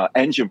our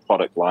engine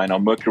product line, our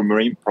Mercury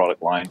Marine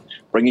product line,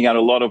 bringing out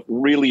a lot of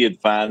really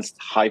advanced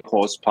high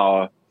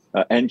horsepower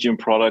engine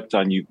product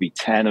on new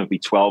V10 and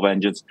V12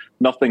 engines,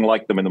 nothing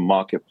like them in the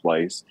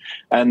marketplace.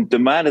 And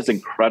demand is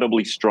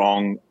incredibly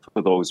strong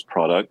for those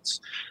products.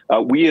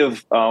 We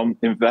have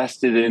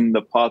invested in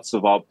the parts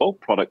of our boat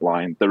product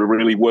line that are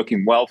really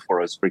working well for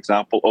us. For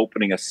example,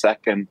 opening a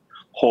second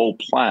whole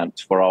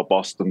plant for our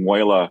Boston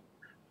Whaler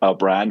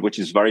brand, which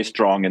is very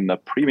strong in the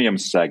premium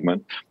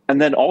segment,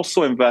 and then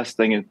also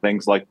investing in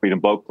things like Freedom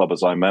Boat Club.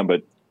 As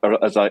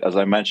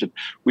I mentioned,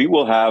 we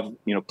will have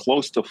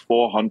close to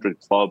 400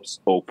 clubs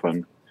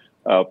open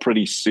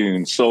pretty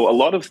soon. So a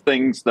lot of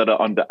things that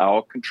are under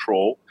our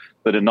control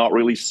that are not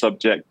really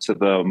subject to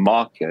the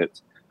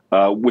market,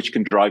 which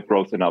can drive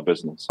growth in our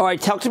business. All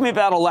right, talk to me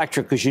about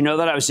electric, because you know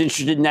that I was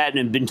interested in that and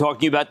have been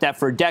talking about that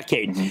for a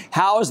decade. Mm-hmm.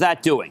 How is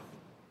that doing?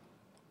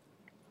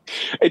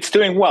 It's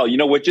doing well.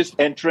 We're just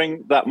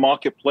entering that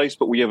marketplace,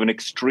 but we have an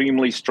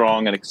extremely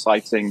strong and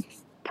exciting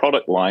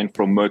product line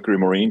from Mercury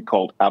Marine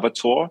called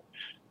Avator.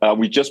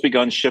 We've just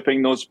begun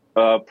shipping those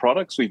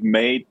products. We've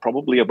made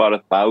probably about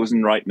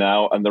 1,000 right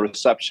now, and the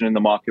reception in the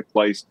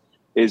marketplace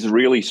is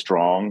really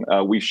strong.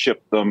 We've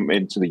shipped them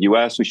into the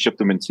U.S. We shipped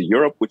them into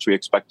Europe, which we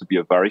expect to be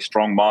a very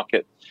strong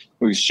market.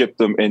 We've shipped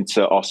them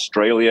into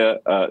Australia,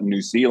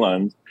 New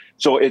Zealand.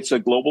 So it's a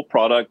global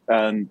product,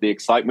 and the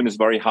excitement is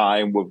very high,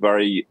 and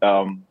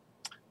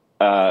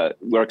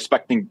we're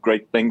expecting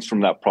great things from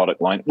that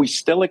product line. We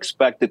still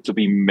expect it to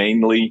be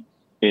mainly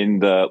in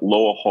the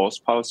lower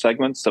horsepower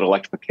segments that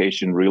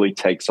electrification really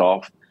takes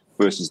off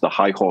versus the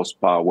high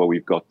horsepower where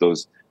we've got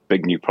those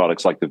big new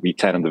products like the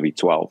V10 and the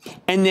V12.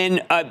 And then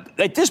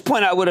at this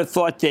point, I would have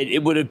thought that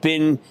it would have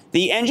been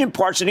the engine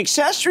parts and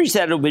accessories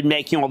that have been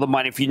making all the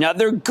money for you. Now,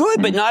 they're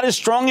good, but not as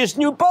strong as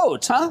new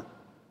boats, huh?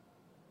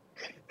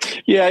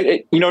 Yeah,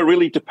 it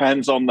really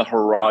depends on the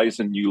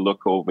horizon you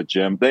look over,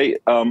 Jim.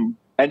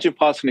 Engine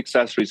parts and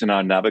accessories in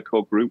our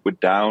Navico group were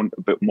down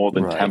a bit more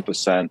than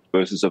 10%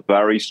 versus a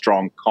very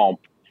strong comp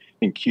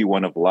in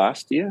Q1 of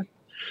last year.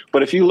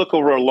 But if you look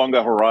over a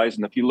longer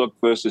horizon, if you look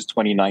versus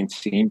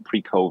 2019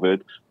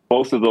 pre-COVID,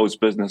 both of those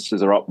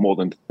businesses are up more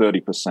than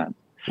 30%.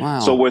 Wow.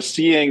 So we're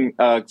seeing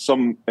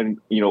some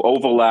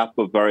overlap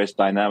of various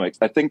dynamics.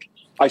 I think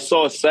I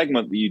saw a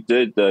segment that you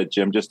did,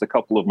 Jim, just a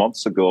couple of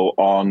months ago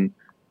on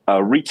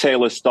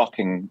retailer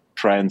stocking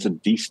trends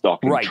and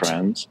destocking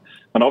trends.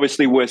 And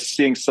obviously, we're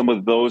seeing some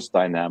of those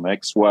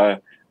dynamics where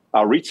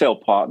our retail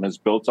partners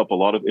built up a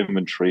lot of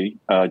inventory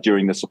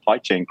during the supply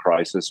chain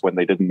crisis when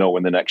they didn't know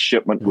when the next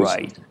shipment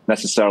was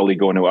necessarily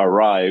going to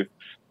arrive.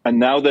 And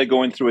now they're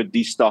going through a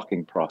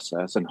destocking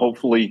process. And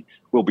hopefully,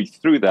 we'll be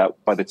through that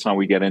by the time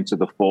we get into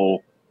the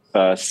full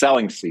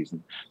selling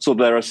season. So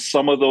there are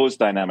some of those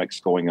dynamics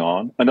going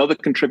on. Another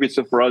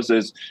contributor for us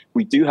is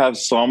we do have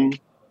some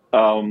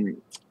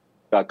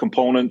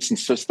components and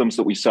systems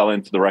that we sell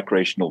into the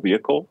recreational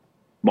vehicle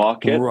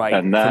market. Right.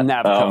 And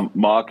that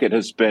market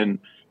has been,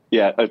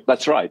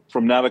 that's right,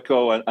 from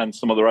Navico and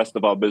some of the rest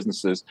of our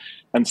businesses.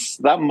 And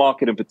that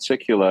market in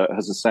particular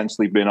has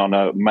essentially been on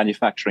a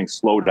manufacturing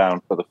slowdown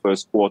for the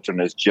first quarter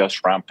and is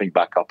just ramping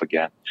back up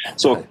again.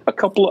 So a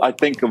couple, I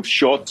think, of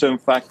short-term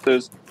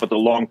factors, but the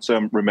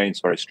long-term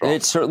remains very strong.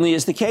 It certainly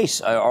is the case,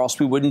 or else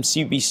we wouldn't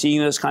be seeing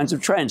those kinds of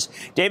trends.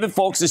 David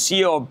Folks, the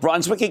CEO of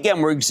Brunswick.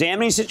 Again, we're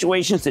examining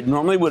situations that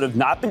normally would have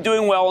not been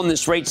doing well in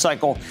this rate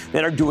cycle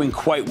that are doing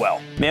quite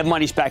well. Mad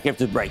Money's back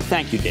after the break.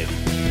 Thank you, David.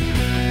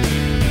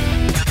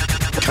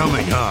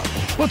 Coming up,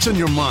 what's in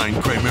your mind,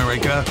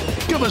 Cramerica?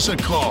 Give us a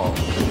call.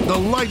 The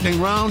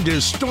lightning round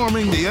is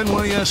storming the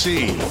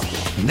NYSE.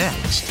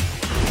 Next.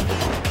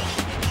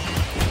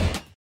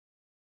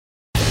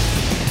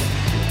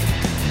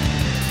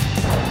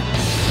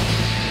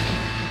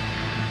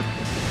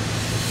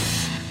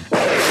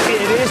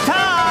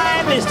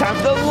 It's time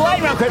for the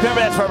lightning round. Remember,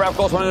 that's where Ralph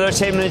goes one of those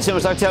same minutes.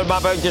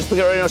 Just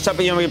because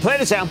something we play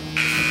the sound.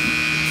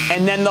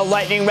 And then the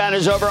lightning round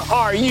is over.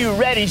 Are you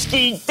ready,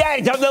 Ski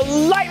Daddy? Time for the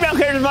lightning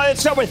round.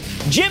 Let's start with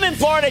Jim in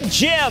Florida.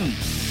 Jim.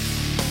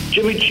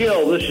 Jimmy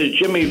Chill. This is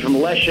Jimmy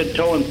from Les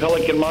Chateaux and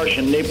Pelican Marsh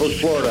in Naples,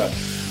 Florida.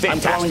 Fantastic. I'm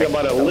calling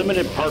about a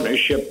limited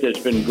partnership that's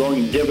been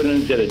growing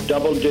dividends at a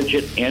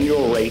double-digit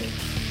annual rate,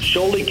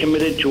 solely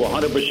committed to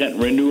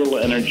 100% renewable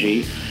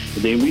energy.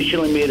 They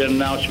recently made an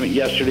announcement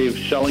yesterday of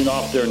selling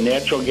off their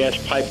natural gas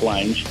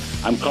pipelines.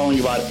 I'm calling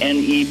about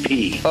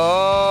NEP.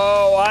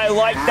 Oh, I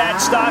like that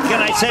stock.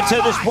 And I said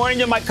so this morning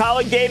to my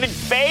colleague David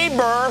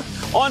Faber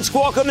on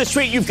Squawk on the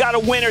Street. You've got a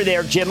winner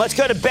there, Jim. Let's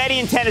go to Betty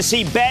in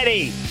Tennessee.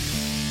 Betty.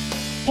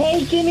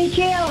 Hey, Jimmy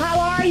Chill. How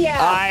are you?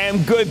 I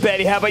am good,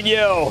 Betty. How about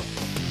you?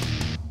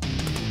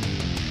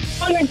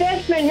 Your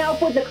investment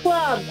help with the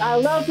club. I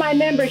love my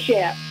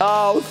membership.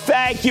 Oh,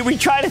 thank you. We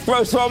try to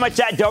throw so much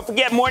at. Don't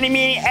forget morning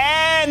meeting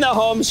and the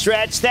home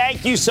stretch.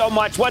 Thank you so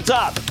much. What's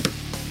up?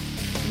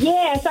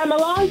 Yes, I'm a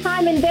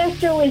longtime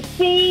investor with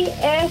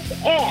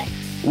CSX.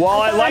 Well,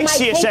 I like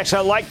CSX. I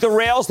like the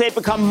rails. They've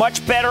become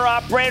much better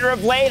operator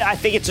of late. I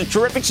think it's a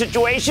terrific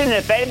situation. And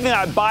if anything,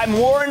 I'd buy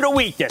more into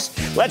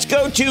weakness. Let's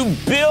go to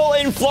Bill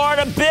in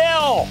Florida.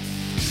 Bill.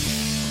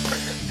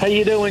 How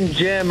you doing,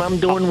 Jim? I'm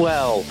doing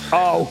well.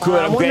 Oh,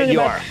 good. I'm glad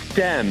you are.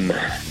 STEM.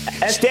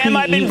 STEM,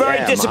 I've been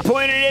very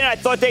disappointed in. I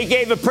thought they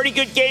gave a pretty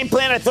good game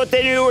plan. I thought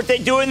they knew what they're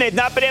doing. They've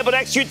not been able to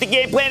execute the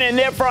game plan, and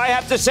therefore I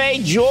have to say,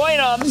 join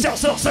them.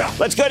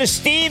 Let's go to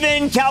Steve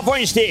in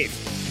California. Steve.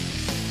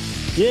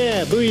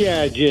 Yeah,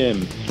 booyah,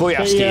 Jim.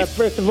 Booyah, Steve.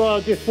 First of all, I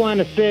just want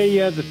to say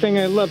the thing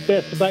I love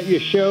best about your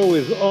show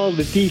is all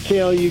the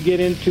detail you get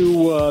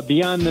into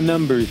beyond the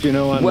numbers,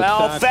 on the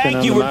stocks.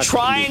 Thank you. We're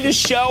trying to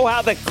show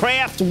how the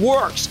craft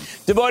works.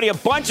 Devoting a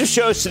bunch of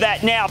shows to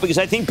that now because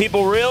I think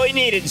people really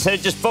need it instead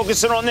of just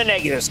focusing on the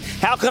negatives.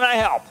 How can I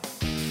help?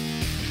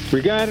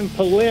 Regarding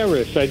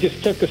Polaris, I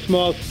just took a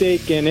small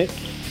stake in it.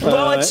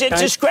 Well, it's a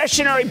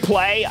discretionary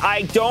play.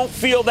 I don't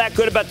feel that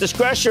good about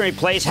discretionary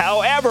plays.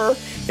 However,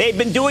 they've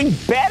been doing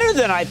better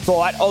than I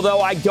thought, although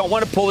I don't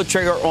want to pull the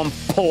trigger on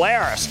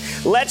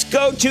Polaris. Let's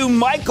go to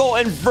Michael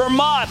in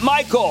Vermont.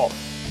 Michael.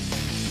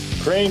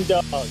 Cream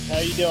Dog, how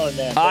you doing,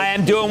 man? I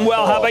am doing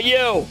well. How about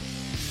you?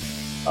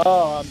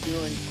 Oh, I'm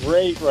doing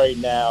great right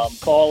now. I'm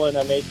calling.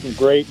 I made some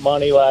great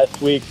money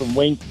last week from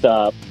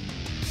Wingstop.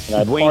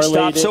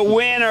 Wingstop's a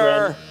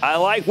winner. I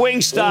like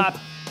Wingstop.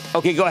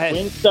 Okay, go ahead.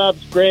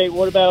 Wingstop's great.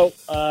 What about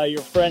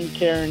your friend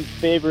Karen's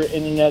favorite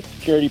internet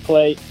security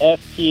play,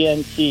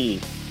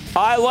 FTNT?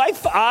 I like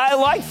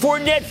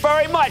Fortinet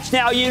very much.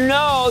 Now,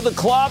 the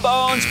club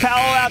owns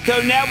Palo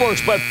Alto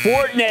Networks, but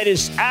Fortinet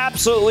is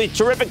absolutely a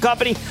terrific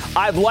company.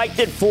 I've liked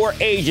it for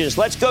ages.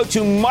 Let's go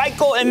to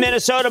Michael in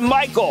Minnesota.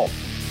 Michael.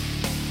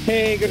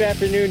 Hey, good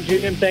afternoon,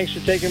 Jim. Thanks for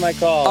taking my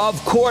call.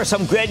 Of course.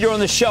 I'm glad you're on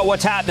the show.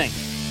 What's happening?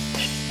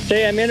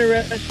 Say, I'm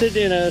interested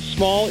in a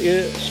small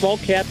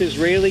cap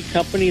Israeli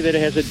company that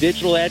has a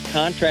digital ad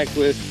contract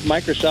with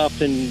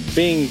Microsoft and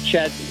Bing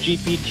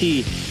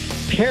ChatGPT.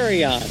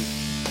 Perion.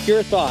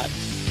 Your thoughts?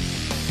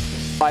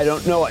 I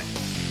don't know it.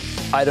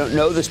 I don't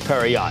know this,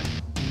 Perion.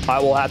 I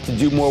will have to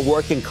do more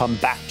work and come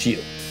back to you.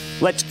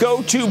 Let's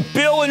go to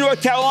Bill in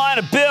North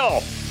Carolina.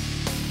 Bill.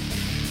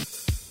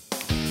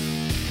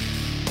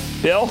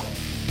 Bill?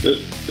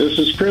 This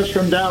is Chris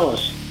from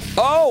Dallas.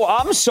 Oh,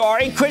 I'm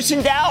sorry. Chris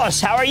in Dallas.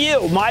 How are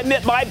you? My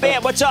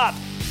bad. What's up?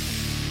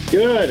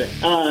 Good.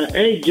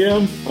 Hey,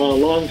 Jim,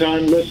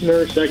 long-time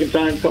listener,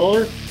 second-time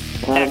caller.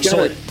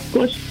 Excellent.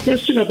 Got a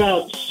question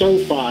about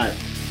SoFi.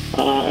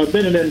 I've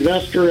been an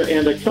investor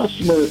and a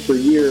customer for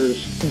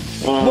years.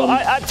 Well,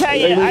 I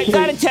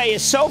got to tell you,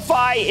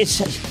 SoFi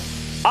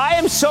I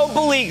am so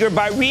beleaguered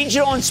by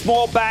regional and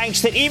small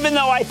banks that even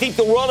though I think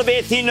the world of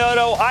Anthony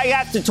Noto, I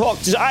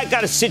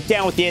got to sit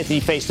down with Anthony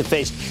face to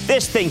face.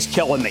 This thing's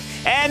killing me.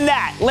 And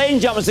that, ladies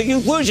and gentlemen, is the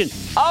conclusion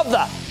of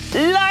the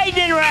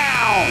Lightning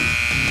Round.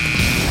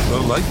 The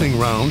Lightning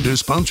Round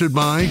is sponsored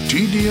by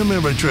TD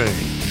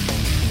Ameritrade.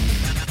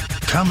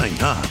 Coming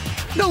up,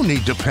 no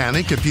need to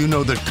panic if you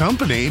know the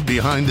company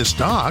behind the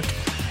stock.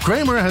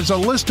 Cramer has a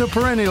list of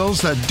perennials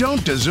that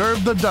don't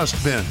deserve the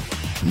dustbin.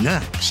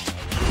 Next.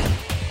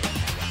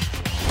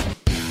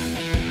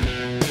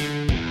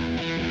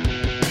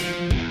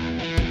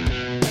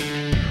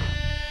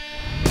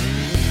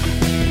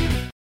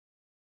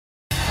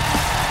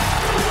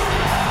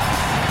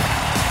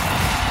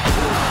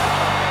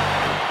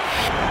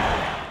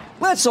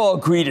 Let's all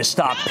agree to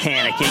stop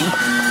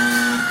panicking.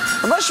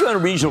 Unless you own a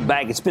regional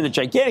bank, it's been a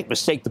gigantic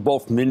mistake to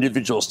bolt from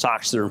individual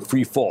stocks that are in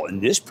free fall in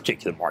this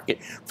particular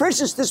market. For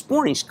instance, this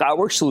morning,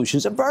 Skyworks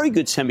Solutions, a very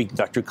good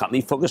semiconductor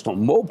company focused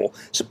on mobile,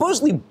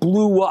 supposedly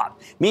blew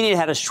up, meaning it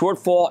had a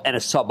shortfall and a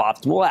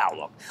suboptimal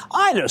outlook.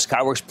 I know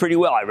Skyworks pretty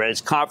well. I read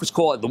its conference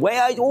call the way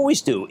I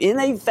always do, in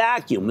a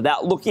vacuum,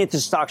 without looking at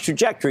the stock's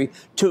trajectory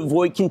to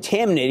avoid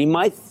contaminating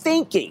my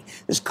thinking.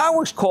 The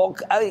Skyworks call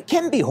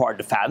can be hard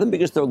to fathom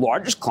because their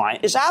largest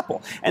client is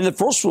Apple. And the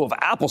first rule of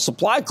Apple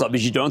Supply Club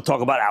is you don't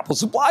talk about Apple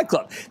Supply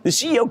Club. The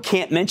CEO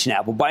can't mention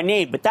Apple by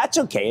name, but that's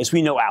okay, as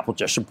we know Apple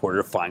just reported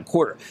a fine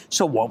quarter.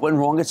 So what went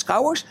wrong at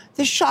Skyworks?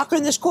 The shocker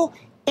in this call,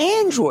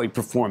 Android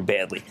performed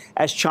badly.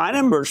 As China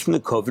emerged from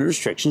the COVID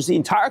restrictions, the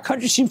entire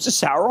country seems to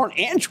sour on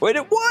Android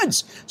at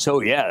once.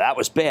 So yeah, that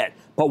was bad.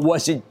 But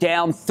was it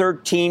down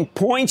 13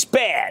 points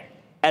bad?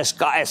 As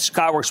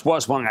Skyworks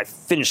was when I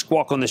finished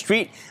Squawk on the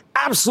Street?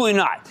 Absolutely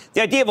not.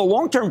 The idea of a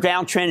long-term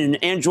downtrend in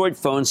Android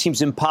phones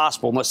seems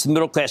impossible unless the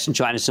middle class in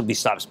China simply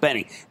stops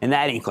spending, and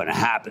that ain't going to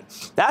happen.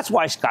 That's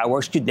why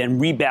Skyworks could then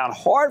rebound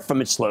hard from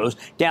its lows,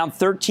 down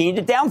 13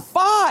 to down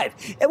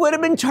 5. It would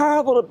have been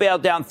terrible to bail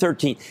down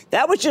 13.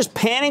 That was just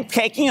panic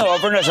taking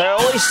over, and as I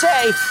always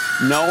say,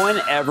 no one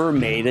ever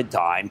made a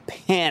dime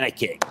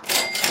panicking.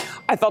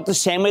 I felt the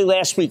same way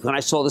last week when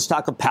I saw the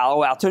stock of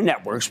Palo Alto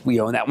Networks, we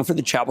own that one for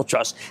the Travel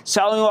Trust,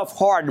 selling off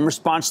hard in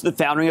response to the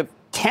founding of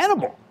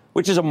Tenable,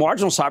 which is a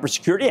marginal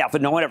cybersecurity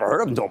outfit no one ever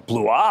heard of until it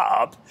blew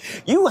up.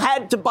 You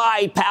had to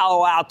buy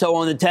Palo Alto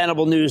on the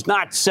Tenable news,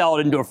 not sell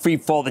it into a free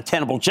fall that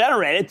Tenable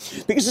generated,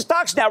 because the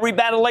stock's now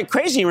rebounded like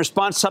crazy in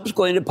response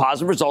subsequently to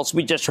positive results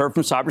we just heard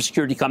from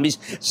cybersecurity companies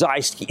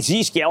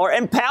Zscaler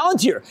and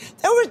Palantir.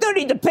 There was no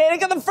need to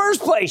panic in the first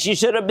place. You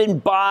should have been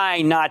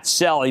buying, not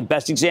selling.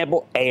 Best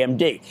example,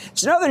 AMD.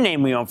 It's another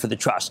name we own for the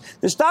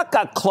trust. The stock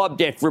got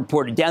clubbed after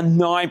reported down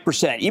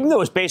 9%, even though it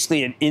was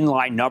basically an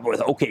inline number with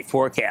okay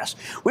forecast.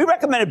 We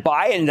recommended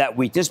buy into that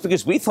weakness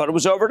because we thought it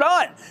was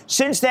overdone.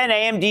 Since then,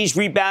 AMD's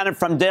rebounded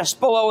from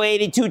just below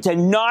 82 to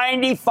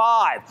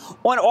 95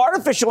 on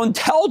artificial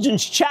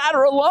intelligence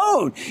chatter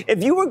alone.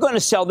 If you were going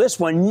to sell this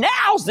one,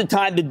 now's the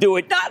time to do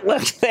it, not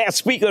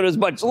last week when it was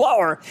much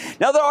lower.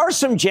 Now, there are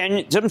some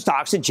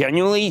stocks that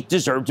genuinely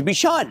deserve to be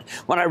shunned.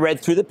 When I read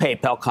through the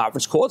PayPal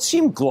conference call, it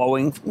seemed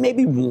glowing,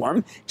 maybe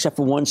warm, except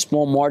for one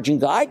small margin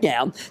guide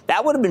down.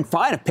 That would have been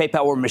fine if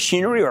PayPal were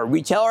machinery or a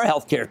retail or a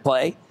healthcare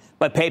play.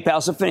 But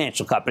PayPal's a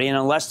financial company, and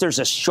unless there's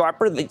a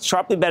sharply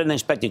better than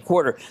expected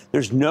quarter,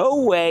 there's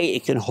no way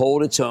it can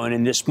hold its own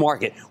in this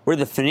market where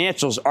the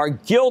financials are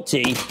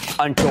guilty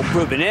until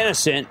proven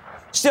innocent.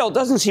 Still, it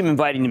doesn't seem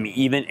inviting to me,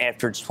 even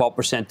after its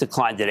 12%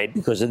 decline today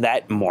because of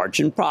that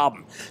margin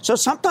problem. So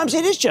sometimes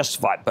it is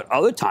justified, but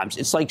other times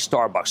it's like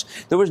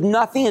Starbucks. There was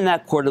nothing in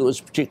that quarter that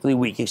was particularly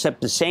weak, except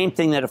the same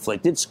thing that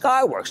afflicted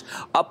Skyworks,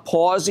 a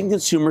pause in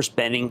consumer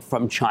spending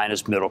from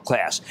China's middle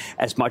class.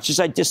 As much as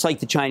I dislike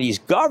the Chinese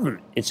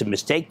government, it's a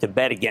mistake to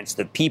bet against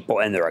the people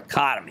and their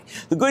economy.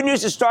 The good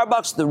news is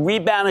Starbucks, the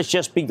rebound has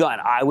just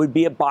begun. I would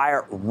be a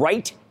buyer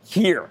right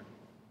here.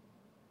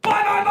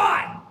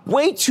 Buy!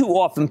 Way too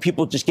often,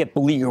 people just get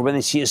beleaguered when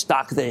they see a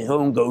stock that they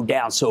own go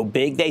down so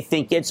big, they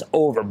think it's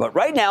over. But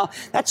right now,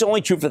 that's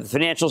only true for the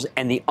financials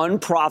and the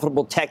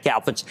unprofitable tech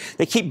outfits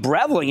that keep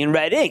reveling in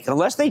red ink.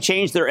 Unless they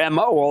change their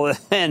MO, well,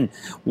 then,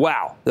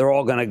 wow, they're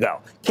all going to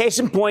go. Case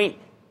in point,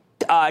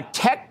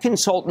 tech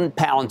consultant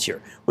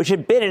Palantir, which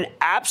had been an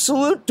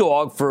absolute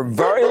dog for a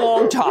very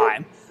long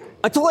time,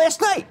 until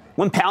last night.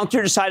 when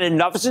Palantir decided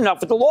enough is enough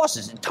with the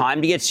losses. It's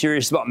time to get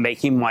serious about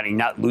making money,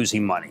 not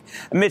losing money.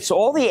 Amidst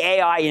all the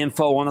AI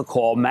info on the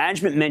call,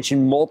 management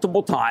mentioned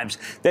multiple times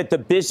that the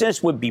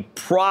business would be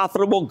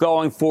profitable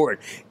going forward.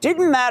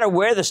 Didn't matter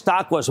where the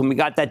stock was when we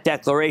got that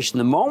declaration.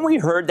 The moment we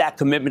heard that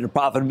commitment to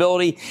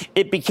profitability,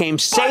 it became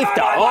safe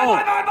to own.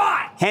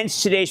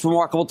 Hence today's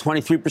remarkable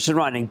 23%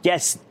 run. And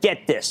get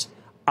this.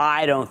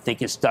 I don't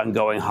think it's done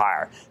going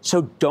higher.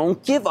 So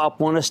don't give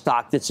up on a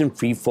stock that's in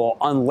free fall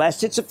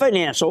unless it's a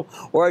financial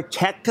or a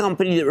tech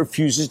company that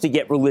refuses to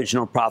get religion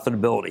on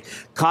profitability.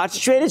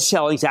 Concentrated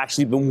selling's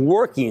actually been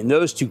working in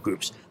those two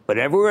groups, but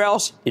everywhere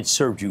else, it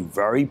served you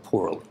very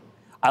poorly.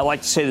 I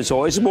like to say there's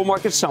always a bull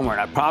market somewhere,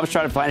 and I promise to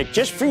try to find it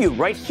just for you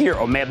right here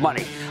on Mad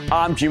Money.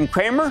 I'm Jim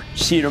Cramer.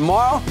 See you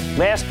tomorrow.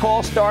 Last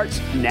call starts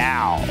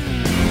now.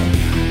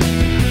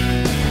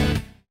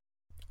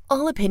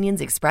 All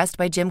opinions expressed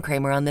by Jim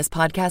Cramer on this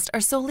podcast are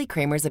solely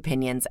Cramer's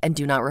opinions and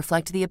do not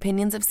reflect the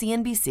opinions of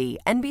CNBC,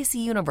 NBC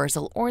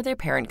Universal, or their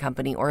parent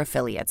company or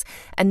affiliates,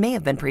 and may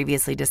have been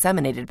previously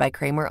disseminated by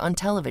Cramer on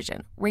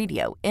television,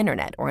 radio,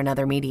 internet, or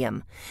another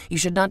medium. You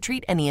should not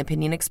treat any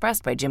opinion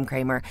expressed by Jim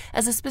Cramer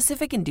as a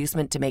specific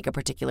inducement to make a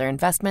particular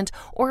investment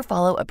or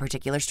follow a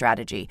particular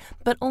strategy,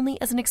 but only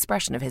as an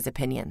expression of his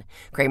opinion.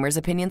 Cramer's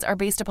opinions are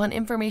based upon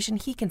information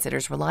he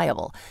considers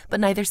reliable,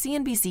 but neither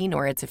CNBC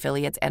nor its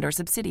affiliates and or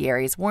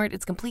subsidiaries warrant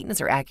its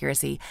completeness or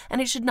accuracy, and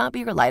it should not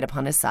be relied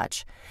upon as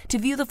such. To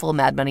view the full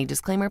Mad Money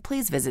disclaimer,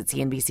 please visit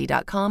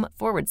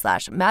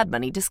cnbc.com/Mad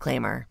Money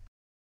disclaimer.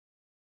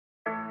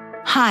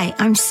 Hi,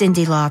 I'm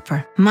Cyndi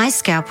Lauper. My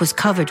scalp was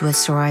covered with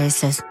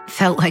psoriasis.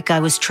 Felt like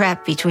I was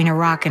trapped between a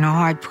rock and a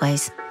hard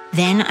place.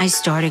 Then I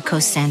started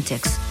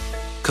Cosentyx.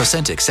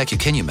 Cosentyx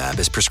secukinumab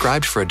is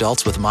prescribed for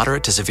adults with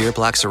moderate to severe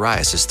plaque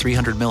psoriasis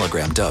 300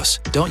 milligram dose.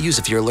 Don't use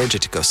if you're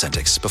allergic to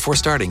Cosentyx. Before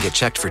starting, get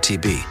checked for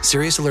TB.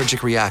 Serious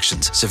allergic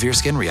reactions, severe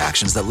skin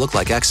reactions that look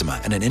like eczema,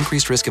 and an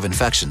increased risk of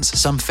infections,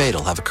 some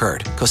fatal, have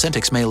occurred.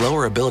 Cosentyx may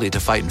lower ability to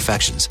fight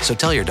infections, so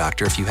tell your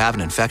doctor if you have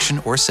an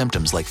infection or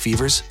symptoms like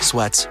fevers,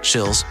 sweats,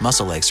 chills,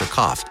 muscle aches, or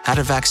cough, had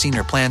a vaccine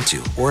or plan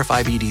to, or if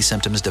IBD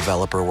symptoms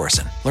develop or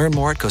worsen. Learn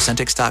more at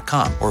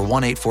Cosentyx.com or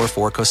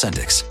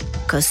 1-844-COSENTYX.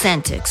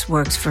 Cosentyx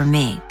works for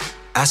me.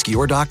 Ask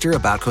your doctor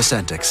about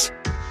Cosentyx.